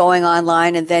going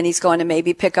online, and then he's going to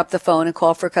maybe pick up the phone and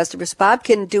call for customers. Bob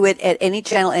can do it at any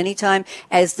channel, anytime,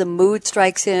 as the mood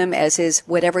strikes him, as his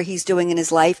whatever he's doing in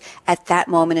his life at that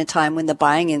moment in time when the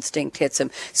buying instinct hits him.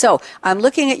 So I'm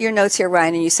looking at your notes here,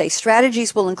 Ryan, and you say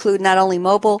strategies will include not only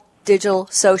mobile, digital,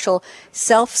 social,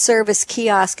 self-service,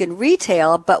 kiosk, and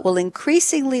retail, but will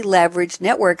increasingly leverage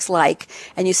networks like,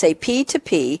 and you say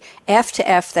P2P,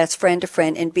 F2F, that's friend to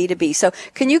friend, and B2B. So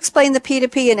can you explain the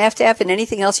P2P and F2F and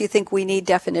anything else you think we need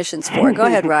definitions for? Go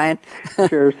ahead, Ryan.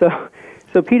 Sure. So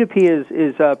P2P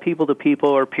is people to people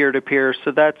or peer to peer.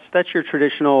 So that's your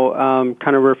traditional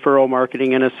kind of referral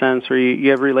marketing in a sense, where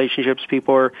you have relationships.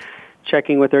 People are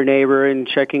checking with their neighbor and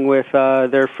checking with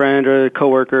their friend or their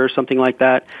coworker or something like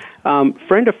that.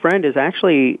 Friend to friend is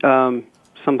actually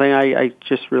something I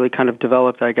just really kind of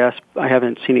developed, I guess. I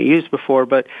haven't seen it used before,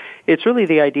 but it's really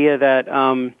the idea that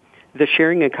the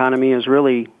sharing economy is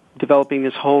really developing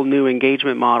this whole new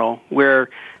engagement model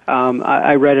where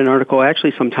I read an article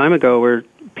actually some time ago where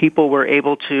people were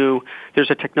able to, there's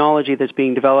a technology that's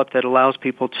being developed that allows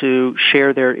people to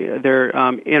share their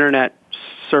internet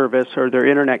service or their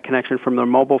internet connection from their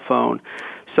mobile phone.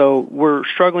 So we're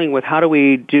struggling with how do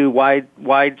we do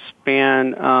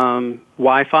wide-span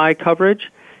Wi-Fi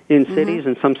coverage in cities,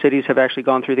 and some cities have actually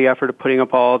gone through the effort of putting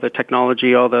up all the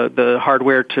technology, all the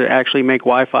hardware to actually make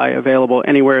Wi-Fi available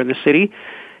anywhere in the city.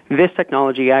 This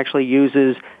technology actually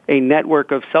uses a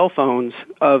network of cell phones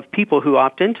of people who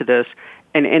opt into this,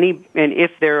 and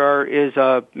if there is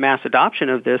a mass adoption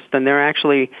of this, then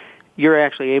you're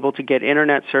actually able to get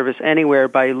internet service anywhere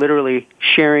by literally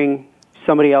sharing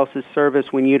somebody else's service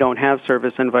when you don't have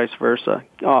service and vice versa,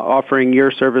 offering your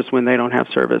service when they don't have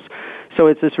service. So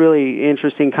it's this really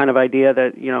interesting kind of idea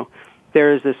that,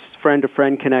 there is this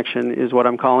friend-to-friend connection is what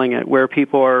I'm calling it, where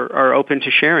people are open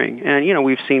to sharing. And,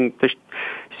 we've seen the,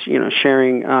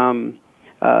 sharing,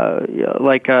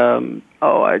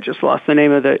 I just lost the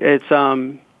name of it. It's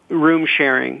room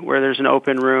sharing, where there's an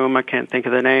open room. I can't think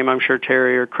of the name. I'm sure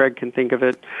Teri or Craig can think of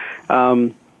it.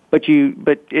 But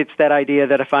it's that idea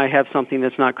that if I have something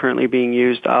that's not currently being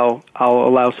used, I'll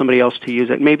allow somebody else to use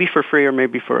it, maybe for free or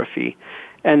maybe for a fee.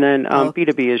 And then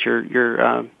B2B is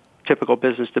your typical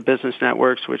business-to-business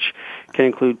networks, which can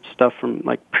include stuff from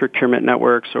like procurement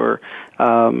networks or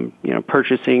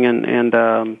purchasing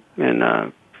and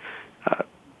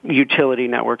utility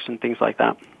networks and things like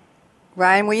that.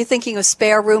 Ryan, were you thinking of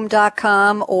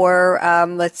spareroom.com or,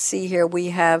 let's see here,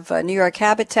 we have New York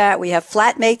Habitat, we have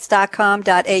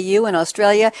flatmates.com.au in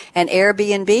Australia, and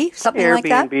Airbnb, something like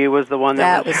that? Airbnb was the one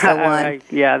that was the one.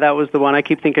 Yeah, that was the one. I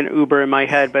keep thinking Uber in my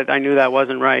head, but I knew that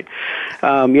wasn't right.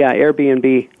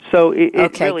 Airbnb. So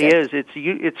it really is.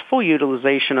 It's full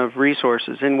utilization of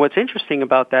resources. And what's interesting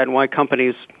about that and why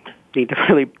companies need to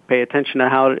really pay attention to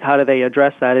how do they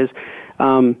address that is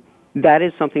that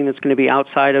is something that's going to be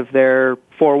outside of their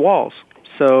four walls.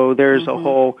 So there's a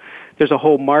whole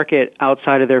market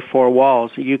outside of their four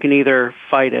walls. You can either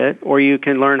fight it or you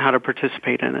can learn how to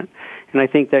participate in it. And I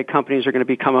think that companies are going to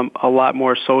become a lot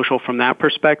more social from that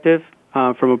perspective,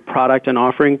 from a product and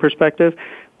offering perspective,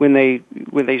 when they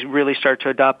really start to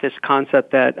adopt this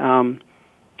concept that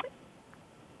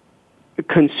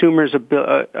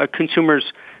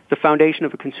the foundation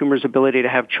of a consumer's ability to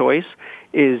have choice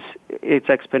it's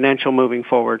exponential moving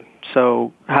forward.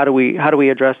 So how do we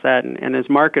address that? And as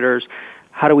marketers,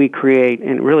 how do we create,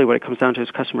 and really what it comes down to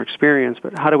is customer experience,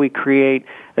 but how do we create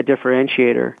a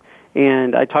differentiator?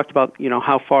 And I talked about,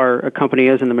 how far a company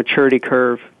is in the maturity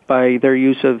curve by their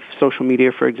use of social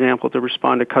media, for example, to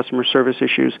respond to customer service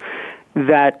issues,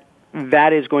 that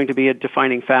is going to be a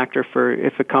defining factor for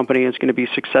if a company is going to be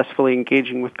successfully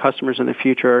engaging with customers in the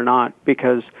future or not,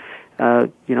 because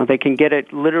they can get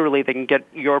it, literally they can get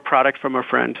your product from a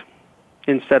friend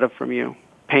instead of from you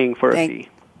paying for a fee.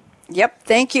 Yep,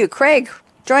 thank you. Craig,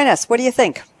 join us. What do you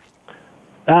think?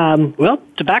 Well,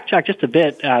 to backtrack just a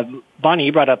bit, Bonnie,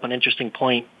 you brought up an interesting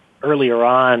point earlier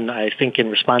on, I think in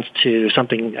response to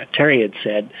something Teri had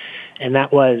said, and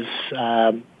that was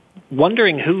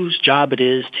wondering whose job it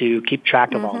is to keep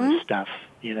track of all this stuff,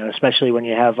 especially when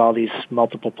you have all these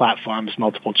multiple platforms,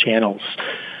 multiple channels.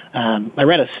 I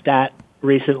read a stat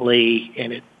recently,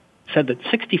 and it said that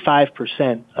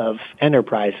 65% of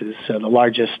enterprises, so the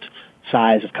largest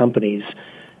size of companies,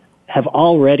 have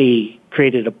already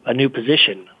created a new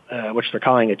position, which they're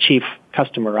calling a Chief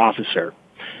Customer Officer.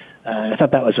 I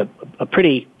thought that was a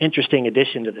pretty interesting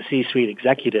addition to the C-suite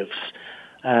executives.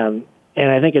 And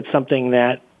I think it's something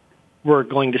that we're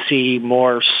going to see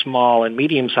more small and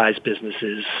medium-sized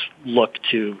businesses look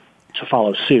to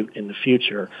follow suit in the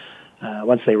future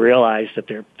once they realize that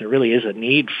there really is a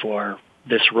need for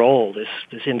this role,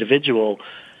 this individual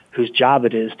whose job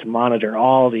it is to monitor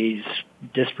all these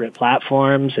disparate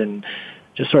platforms and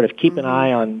just sort of keep an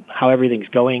eye on how everything's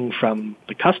going from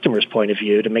the customer's point of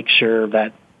view to make sure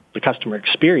that the customer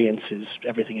experience is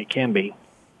everything it can be.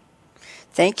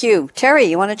 Thank you. Teri,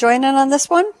 you want to join in on this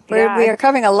one? We are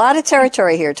covering a lot of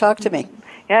territory here. Talk to me.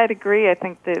 Yeah, I'd agree. I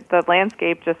think the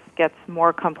landscape just gets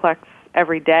more complex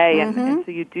every day, and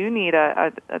so you do need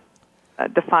a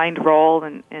defined role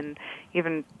and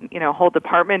even whole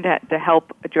department to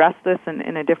help address this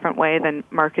in a different way than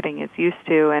marketing is used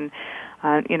to. And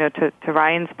to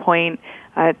Ryan's point,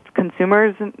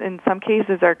 consumers in some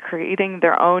cases are creating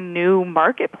their own new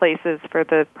marketplaces for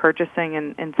the purchasing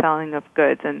and selling of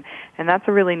goods, and that's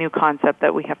a really new concept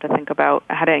that we have to think about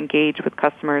how to engage with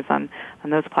customers on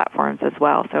those platforms as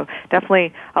well. So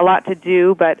definitely a lot to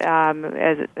do, but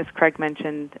as Craig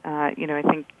mentioned, I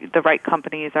think the right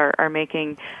companies are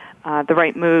making the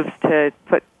right moves to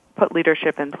put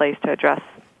leadership in place to address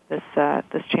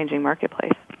this changing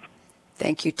marketplace.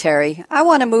 Thank you, Teri. I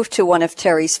want to move to one of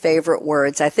Teri's favorite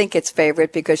words. I think it's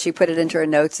favorite because she put it into her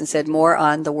notes and said more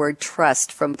on the word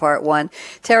trust from part one.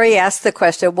 Teri asked the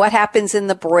question, what happens in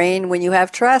the brain when you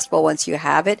have trust? Well, once you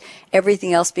have it,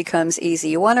 everything else becomes easy.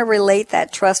 You want to relate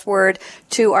that trust word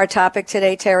to our topic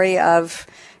today, Teri, of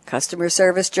customer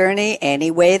service journey, any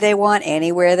way they want,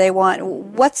 anywhere they want.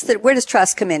 Where does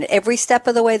trust come in? Every step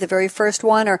of the way, the very first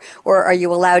one, or are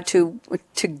you allowed to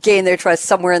gain their trust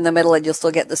somewhere in the middle and you'll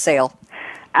still get the sale?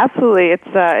 Absolutely,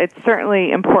 it's certainly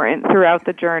important throughout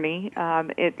the journey.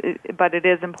 But it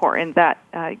is important that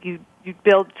you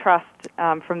build trust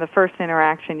from the first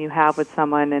interaction you have with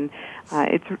someone, and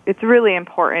it's really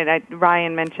important.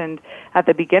 Ryan mentioned at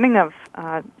the beginning of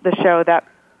the show that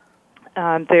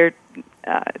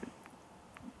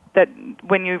that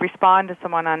when you respond to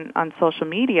someone on social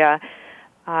media,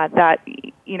 that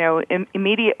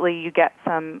immediately you get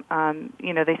some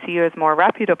they see you as more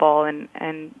reputable,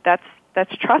 and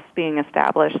that's trust being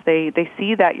established. They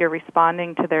see that you're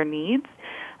responding to their needs,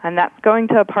 and that's going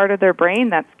to a part of their brain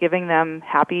that's giving them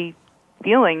happy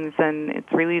feelings, and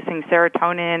it's releasing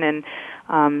serotonin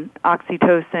and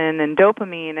oxytocin and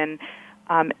dopamine,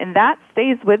 and that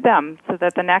stays with them, so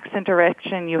that the next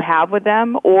interaction you have with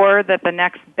them, or that the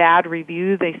next bad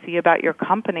review they see about your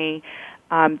company,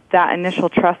 that initial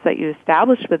trust that you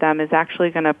established with them is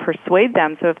actually going to persuade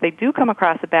them. So if they do come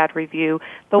across a bad review,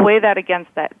 they'll weigh that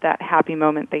against that happy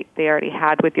moment they already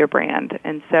had with your brand.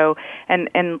 And so,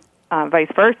 and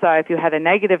vice versa, if you had a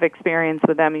negative experience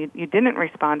with them, you didn't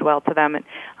respond well to them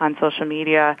on social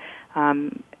media,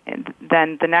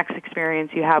 then the next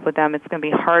experience you have with them, it's going to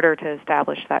be harder to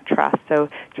establish that trust. So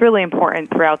it's really important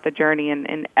throughout the journey,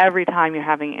 and every time you're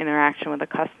having interaction with a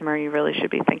customer, you really should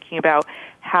be thinking about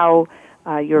how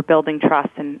you're building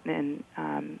trust and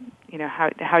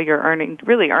how you're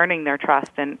earning their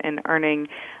trust and earning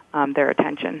their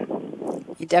attention.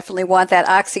 You definitely want that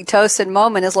oxytocin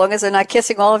moment, as long as they're not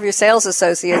kissing all of your sales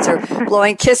associates or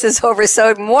blowing kisses over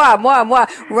soda. Mwah, mwah,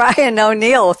 mwah. Ryan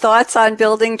O'Neill, thoughts on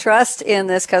building trust in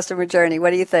this customer journey?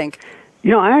 What do you think?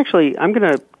 I'm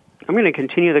going to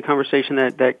continue the conversation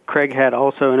that Craig had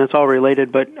also, and it's all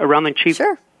related, but around the Chief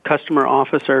Customer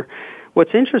Officer.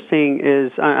 What's interesting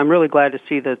is I'm really glad to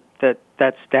see that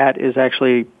stat is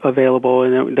actually available,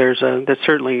 and that's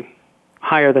certainly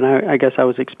higher than I guess I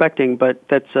was expecting, but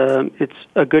it's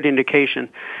a good indication.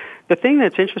 The thing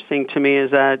that's interesting to me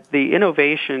is that the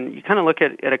innovation, you kind of look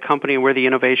at a company and where the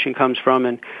innovation comes from,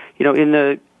 and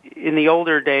in in the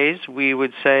older days, we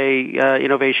would say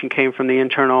innovation came from the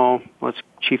internal,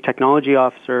 chief technology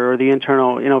officer or the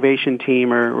internal innovation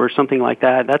team or something like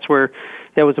that. That's where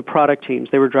there was the product teams.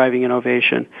 They were driving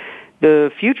innovation.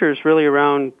 The future is really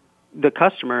around the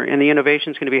customer, and the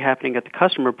innovation is going to be happening at the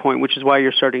customer point, which is why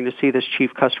you're starting to see this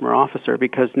chief customer officer,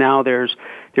 because now there's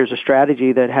a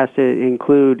strategy that has to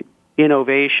include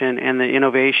innovation, and the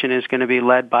innovation is going to be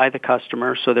led by the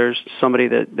customer. So there's somebody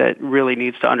that really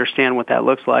needs to understand what that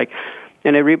looks like.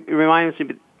 And it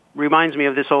reminds me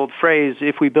of this old phrase,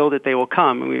 if we build it, they will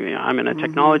come. I'm in a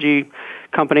technology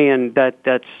company, and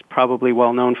that's probably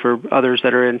well known for others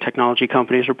that are in technology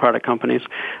companies or product companies.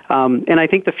 And I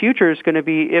think the future is going to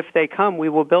be, if they come, we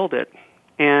will build it.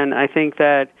 And I think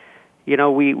that,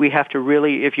 we have to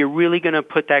really, if you're really going to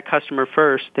put that customer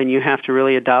first, then you have to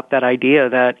really adopt that idea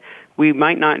that we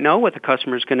might not know what the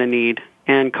customer is going to need.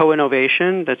 And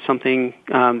co-innovation, that's something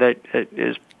that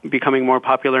is becoming more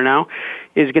popular now,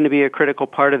 is going to be a critical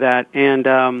part of that.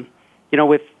 And,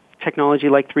 with technology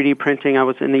like 3D printing, I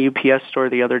was in the UPS store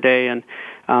the other day, and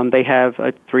they have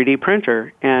a 3D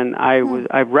printer. And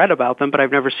I've read about them, but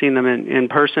I've never seen them in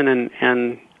person.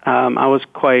 And I was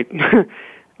quite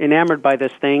enamored by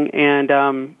this thing.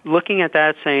 And looking at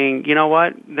that, saying, you know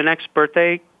what, the next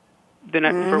birthday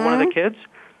for one of the kids,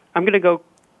 I'm going to go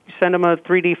send them a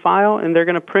 3D file, and they're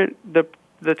going to print the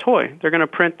toy. They're going to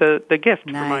print the gift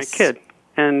for my kid.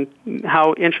 And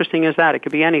how interesting is that? It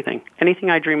could be anything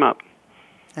I dream up.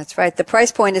 That's right. The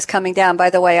price point is coming down. By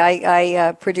the way,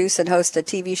 I produce and host a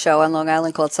TV show on Long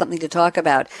Island called Something to Talk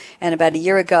About. And about a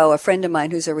year ago, a friend of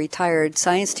mine who's a retired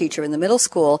science teacher in the middle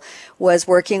school was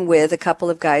working with a couple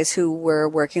of guys who were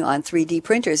working on 3D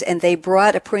printers. And they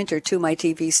brought a printer to my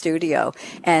TV studio.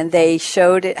 And they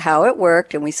showed it how it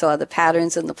worked. And we saw the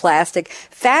patterns and the plastic.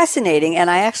 Fascinating. And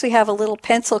I actually have a little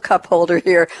pencil cup holder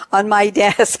here on my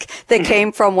desk that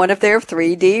came from one of their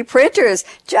 3D printers.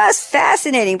 Just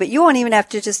fascinating. But you won't even have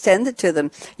to just send it to them.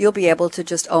 You'll be able to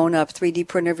just own a 3D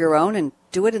printer of your own and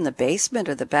do it in the basement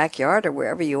or the backyard or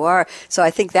wherever you are. So I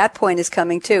think that point is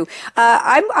coming too.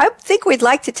 I think we'd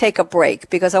like to take a break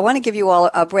because I want to give you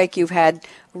all a break. You've had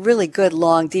really good,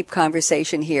 long, deep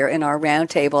conversation here in our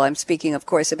roundtable. I'm speaking, of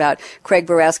course, about Craig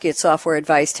Borowski at Software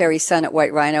Advice, Teri Sun at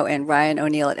White Rhino, and Ryan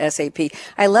O'Neill at SAP.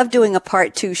 I love doing a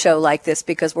part 2 show like this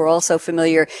because we're all so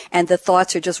familiar and the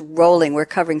thoughts are just rolling. We're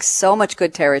covering so much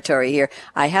good territory here.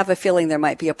 I have a feeling there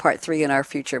might be a part 3 in our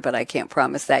future, but I can't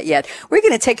promise that yet. We're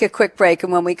going to take a quick break,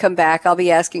 and when we come back, I'll be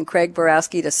asking Craig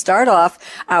Borowski to start off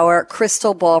our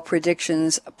crystal ball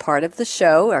predictions part of the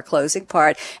show, our closing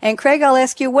part. And Craig, I'll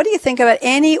ask you, what do you think about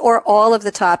any or all of the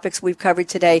topics we've covered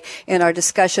today in our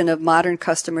discussion of modern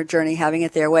customer journey, having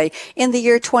it their way in the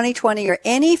year 2020 or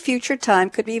any future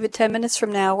time, could be even 10 minutes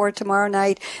from now or tomorrow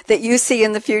night, that you see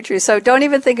in the future? So don't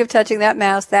even think of touching that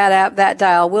mouse, that app, that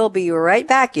dial. We'll be right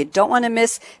back. You don't want to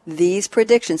miss these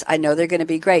predictions. I know they're going to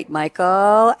be great.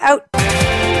 Michael, out.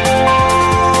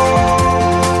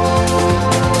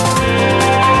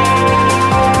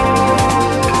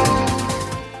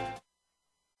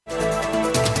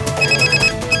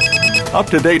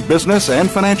 Up-to-date business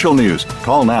and financial news.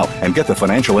 Call now and get the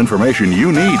financial information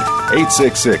you need.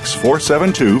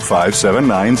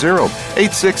 866-472-5790.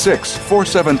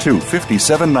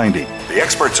 866-472-5790. The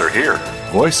experts are here.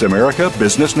 Voice America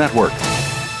Business Network.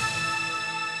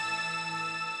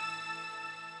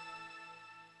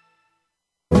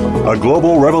 A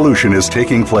global revolution is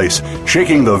taking place,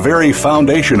 shaking the very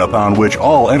foundation upon which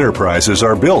all enterprises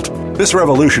are built. This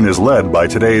revolution is led by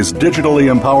today's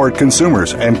digitally empowered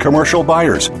consumers and commercial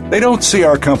buyers. They don't see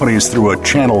our companies through a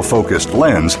channel-focused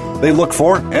lens. They look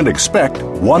for and expect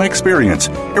one experience,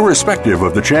 irrespective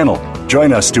of the channel.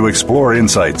 Join us to explore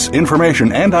insights,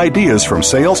 information, and ideas from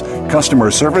sales,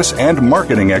 customer service, and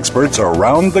marketing experts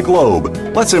around the globe.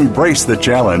 Let's embrace the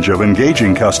challenge of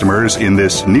engaging customers in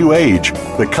this new age.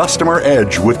 The Customer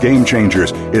Edge with Game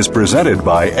Changers is presented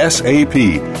by SAP.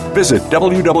 Visit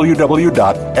www.sap.com.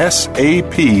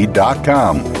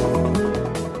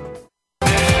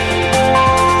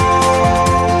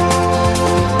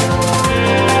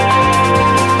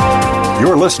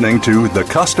 You're listening to The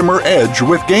Customer Edge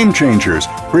with Game Changers,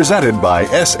 presented by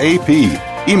SAP.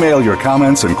 Email your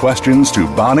comments and questions to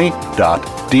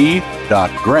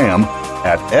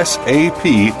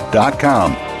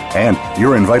bonnie.d.graham@sap.com. And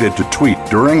you're invited to tweet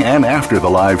during and after the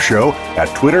live show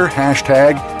at Twitter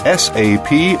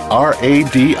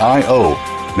 #SAPRADIO.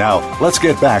 Now, let's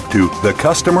get back to The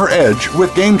Customer Edge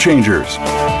with Game Changers.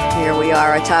 Here we we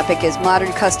are. Our topic is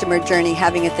Modern Customer Journey,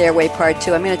 Having It Their Way, Part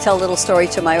 2. I'm going to tell a little story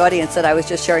to my audience that I was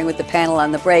just sharing with the panel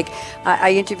on the break.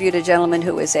 I interviewed a gentleman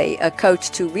who is a coach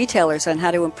to retailers on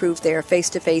how to improve their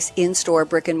face-to-face, in-store,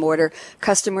 brick-and-mortar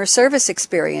customer service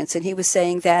experience. And he was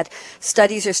saying that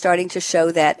studies are starting to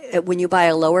show that when you buy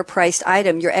a lower-priced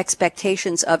item, your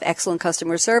expectations of excellent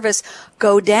customer service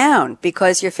go down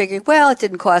because you're figuring, well, it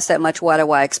didn't cost that much. What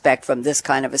do I expect from this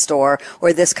kind of a store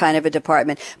or this kind of a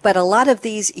department? But a lot of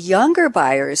these younger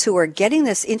buyers who are getting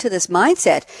this into this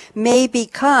mindset may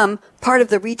become part of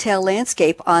the retail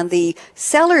landscape on the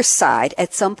seller's side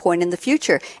at some point in the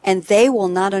future. And they will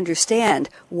not understand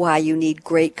why you need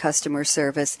great customer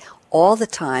service all the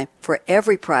time for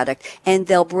every product. And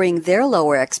they'll bring their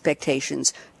lower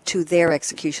expectations to their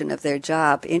execution of their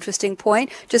job. Interesting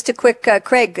point. Just a quick,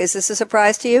 Craig, is this a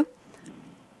surprise to you?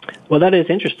 Well, that is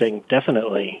interesting,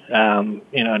 definitely. And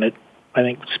it, I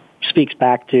think, speaks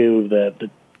back to the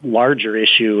larger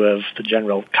issue of the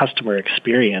general customer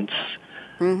experience.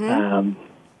 Mm-hmm.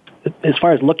 As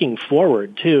far as looking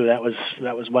forward, too, that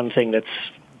was one thing that's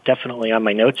definitely on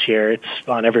my notes here. It's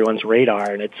on everyone's radar,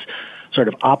 and it's sort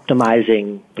of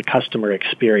optimizing the customer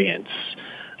experience.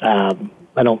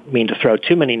 I don't mean to throw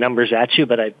too many numbers at you,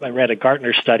 but I read a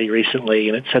Gartner study recently,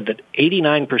 and it said that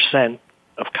 89%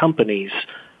 of companies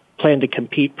plan to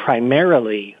compete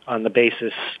primarily on the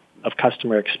basis of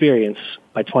customer experience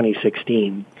by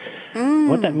 2016.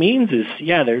 What that means is,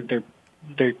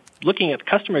 they're looking at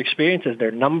customer experience as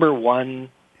their number one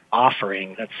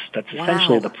offering. That's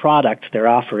essentially the product they're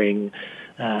offering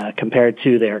compared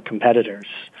to their competitors,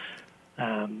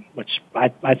 which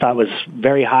I thought was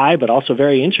very high, but also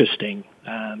very interesting.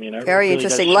 Very really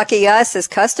interesting. Lucky us as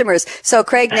customers. So,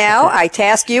 Craig, now I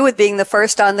task you with being the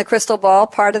first on the crystal ball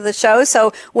part of the show.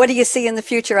 So what do you see in the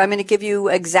future? I'm going to give you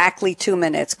exactly 2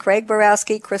 minutes. Craig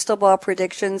Borowski, crystal ball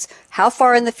predictions. How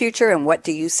far in the future and what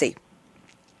do you see?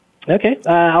 Okay.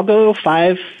 I'll go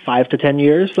 5 to 10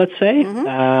 years, let's say.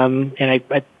 Mm-hmm. And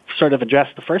I sort of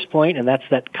addressed the first point, and that's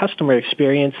that customer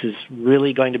experience is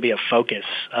really going to be a focus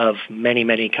of many,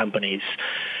 many companies.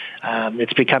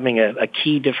 It's becoming a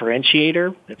key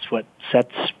differentiator. It's what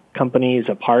sets companies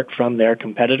apart from their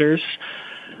competitors.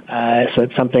 So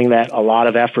it's something that a lot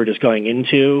of effort is going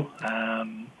into.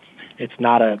 It's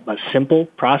not a simple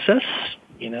process.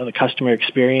 The customer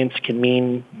experience can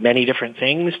mean many different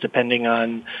things depending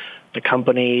on the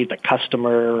company, the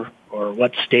customer, or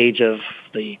what stage of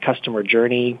the customer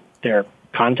journey they're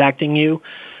contacting you.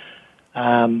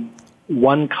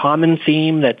 One common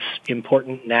theme that's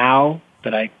important now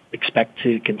that I expect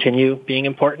to continue being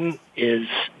important is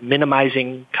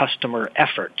minimizing customer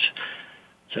effort.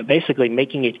 So basically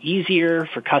making it easier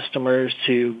for customers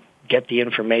to get the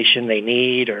information they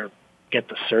need or get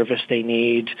the service they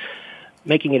need,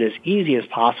 making it as easy as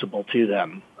possible to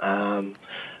them.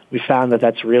 We found that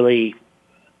that's really,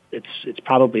 it's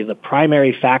probably the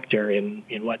primary factor in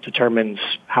what determines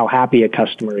how happy a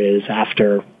customer is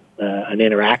after an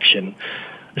interaction,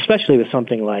 especially with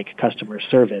something like customer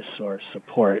service or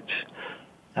support.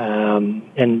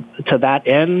 And to that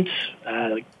end,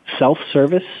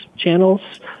 self-service channels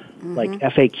like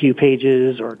FAQ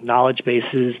pages or knowledge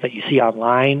bases that you see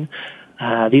online,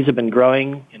 these have been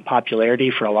growing in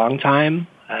popularity for a long time.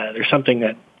 They're something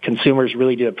that consumers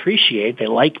really do appreciate. They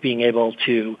like being able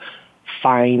to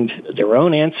find their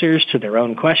own answers to their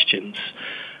own questions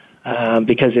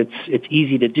because it's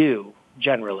easy to do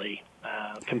generally.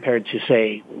 Compared to,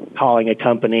 say, calling a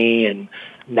company and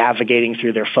navigating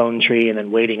through their phone tree and then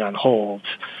waiting on hold.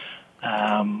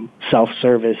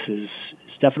 Self-service is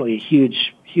definitely a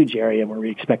huge area where we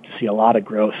expect to see a lot of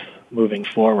growth moving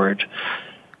forward.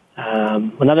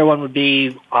 Another one would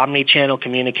be omni-channel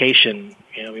communication.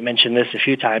 We mentioned this a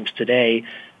few times today,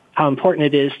 how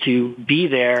important it is to be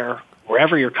there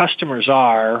wherever your customers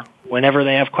are whenever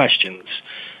they have questions.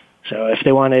 So if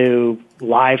they want to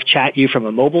live chat you from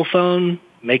a mobile phone,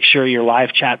 make sure your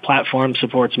live chat platform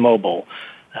supports mobile.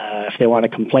 If they want to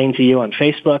complain to you on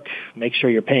Facebook, make sure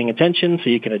you're paying attention so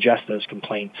you can address those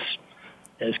complaints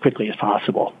as quickly as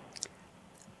possible.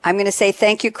 I'm going to say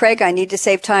thank you, Craig. I need to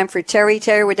save time for Teri.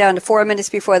 Teri, we're down to 4 minutes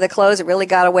before the close. It really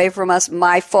got away from us.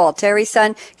 My fault. Teri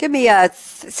Sun, give me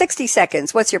 60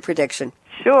 seconds. What's your prediction?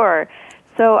 Sure.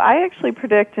 So I actually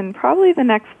predict in probably the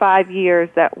next 5 years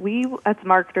that we as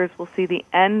marketers will see the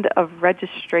end of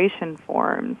registration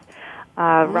forms.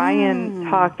 Ryan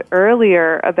talked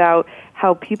earlier about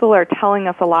how people are telling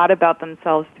us a lot about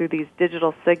themselves through these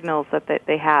digital signals that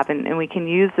they have, and we can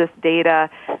use this data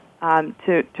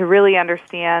to really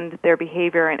understand their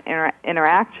behavior and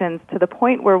interactions to the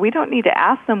point where we don't need to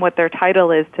ask them what their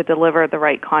title is to deliver the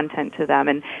right content to them.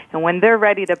 And when they're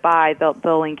ready to buy,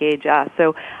 they'll engage us.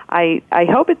 So I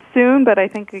hope it's soon, but I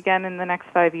think, again, in the next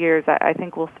 5 years, I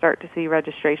think we'll start to see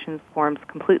registration forms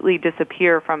completely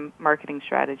disappear from marketing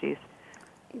strategies.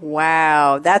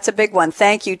 Wow, that's a big one.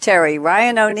 Thank you, Teri.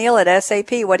 Ryan O'Neill at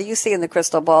SAP, what do you see in the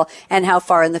crystal ball, and how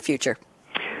far in the future?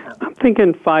 I'm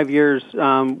thinking 5 years.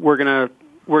 We're gonna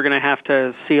have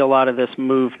to see a lot of this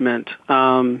movement.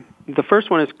 The first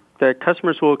one is that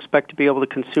customers will expect to be able to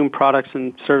consume products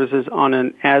and services on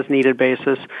an as-needed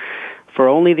basis for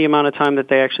only the amount of time that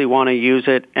they actually want to use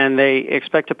it, and they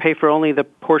expect to pay for only the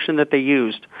portion that they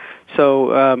used.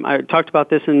 So I talked about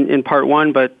this in part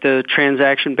one, but the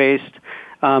transaction-based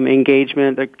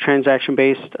engagement, the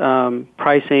transaction-based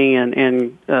pricing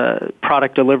and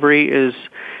product delivery is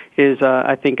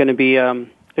I think going to be a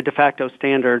de facto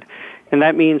standard. And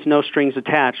that means no strings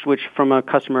attached, which from a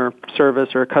customer service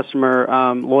or a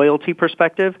customer loyalty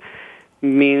perspective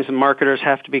means marketers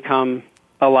have to become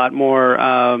a lot more,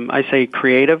 I say,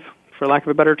 creative, for lack of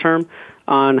a better term,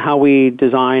 on how we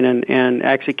design and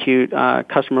execute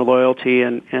customer loyalty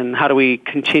and how do we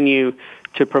continue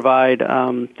to provide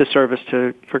the service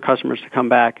for customers to come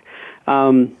back.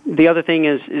 The other thing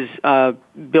is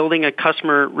building a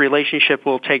customer relationship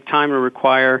will take time and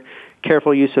require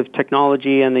careful use of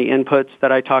technology and the inputs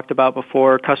that I talked about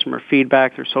before, customer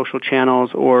feedback through social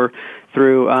channels or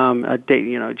through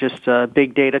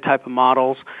big data type of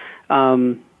models.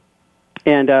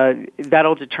 And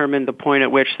that'll determine the point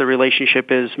at which the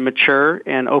relationship is mature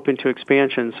and open to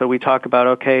expansion. So we talk about,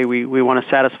 okay, we want to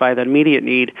satisfy that immediate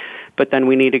need, but then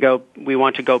we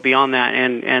want to go beyond that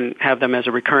and have them as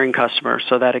a recurring customer.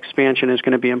 So that expansion is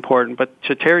going to be important. But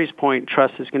to Teri's point,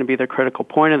 trust is going to be the critical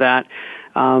point of that.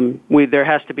 There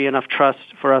has to be enough trust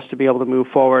for us to be able to move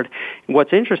forward.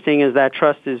 What's interesting is that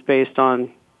trust is based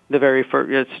on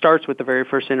it starts with the very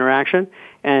first interaction,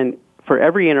 and for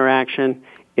every interaction,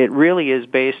 it really is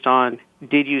based on,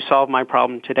 did you solve my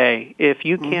problem today? If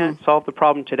you can't solve the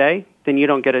problem today, then you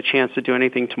don't get a chance to do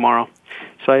anything tomorrow.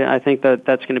 So I think that's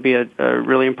going to be a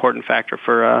really important factor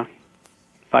for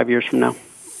 5 years from now.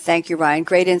 Thank you, Ryan.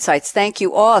 Great insights. Thank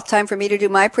you all. Time for me to do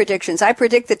my predictions. I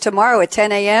predict that tomorrow at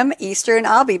 10 a.m. Eastern,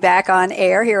 I'll be back on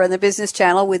air here on the Business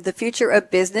Channel with the future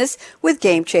of business with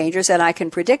Game Changers, and I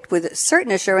can predict with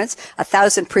certain assurance,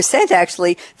 1,000%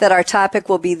 actually, that our topic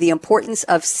will be the importance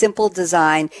of simple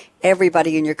design.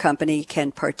 Everybody in your company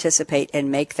can participate and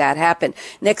make that happen.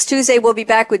 Next Tuesday, we'll be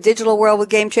back with Digital World with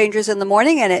Game Changers in the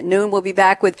morning, and at noon, we'll be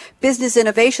back with Business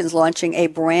Innovations launching a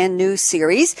brand new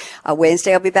series.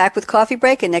 Wednesday, I'll be back with Coffee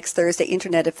Break, and next Thursday,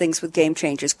 Internet of Things with Game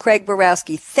Changers. Craig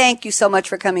Borowski, thank you so much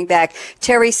for coming back.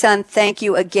 Teri Sun, thank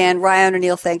you again. Ryan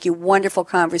O'Neill, thank you. Wonderful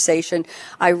conversation.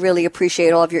 I really appreciate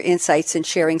all of your insights and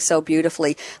sharing so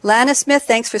beautifully. Lana Smith,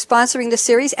 thanks for sponsoring the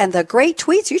series and the great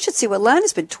tweets. You should see what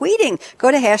Lana's been tweeting.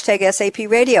 Go to #SAP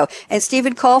Radio. And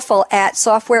Stephen Caulfield at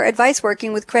Software Advice,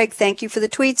 working with Craig. Thank you for the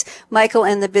tweets. Michael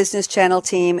and the Business Channel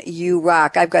team, you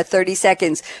rock. I've got 30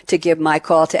 seconds to give my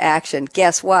call to action.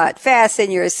 Guess what?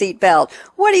 Fasten your seatbelt.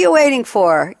 What are you waiting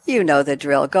for? You know the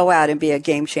drill. Go out and be a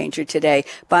game changer today.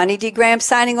 Bonnie D. Graham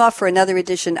signing off for another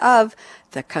edition of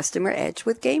The Customer Edge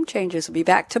with Game Changers. We'll be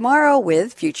back tomorrow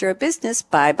with Future of Business.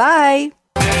 Bye-bye.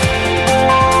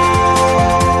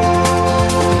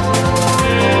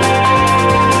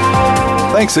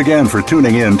 Thanks again for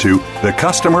tuning in to The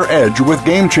Customer Edge with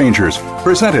Game Changers,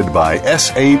 presented by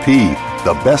SAP.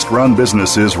 The best-run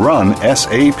businesses run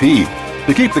SAP.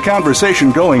 To keep the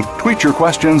conversation going, tweet your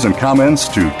questions and comments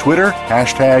to Twitter,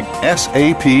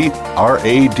 #SAPRADIO.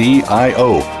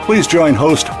 Please join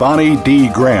host Bonnie D.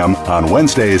 Graham on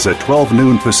Wednesdays at 12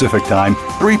 noon Pacific Time,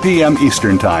 3 p.m.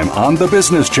 Eastern Time on the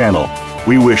Business Channel.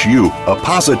 We wish you a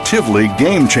positively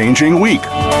game-changing week.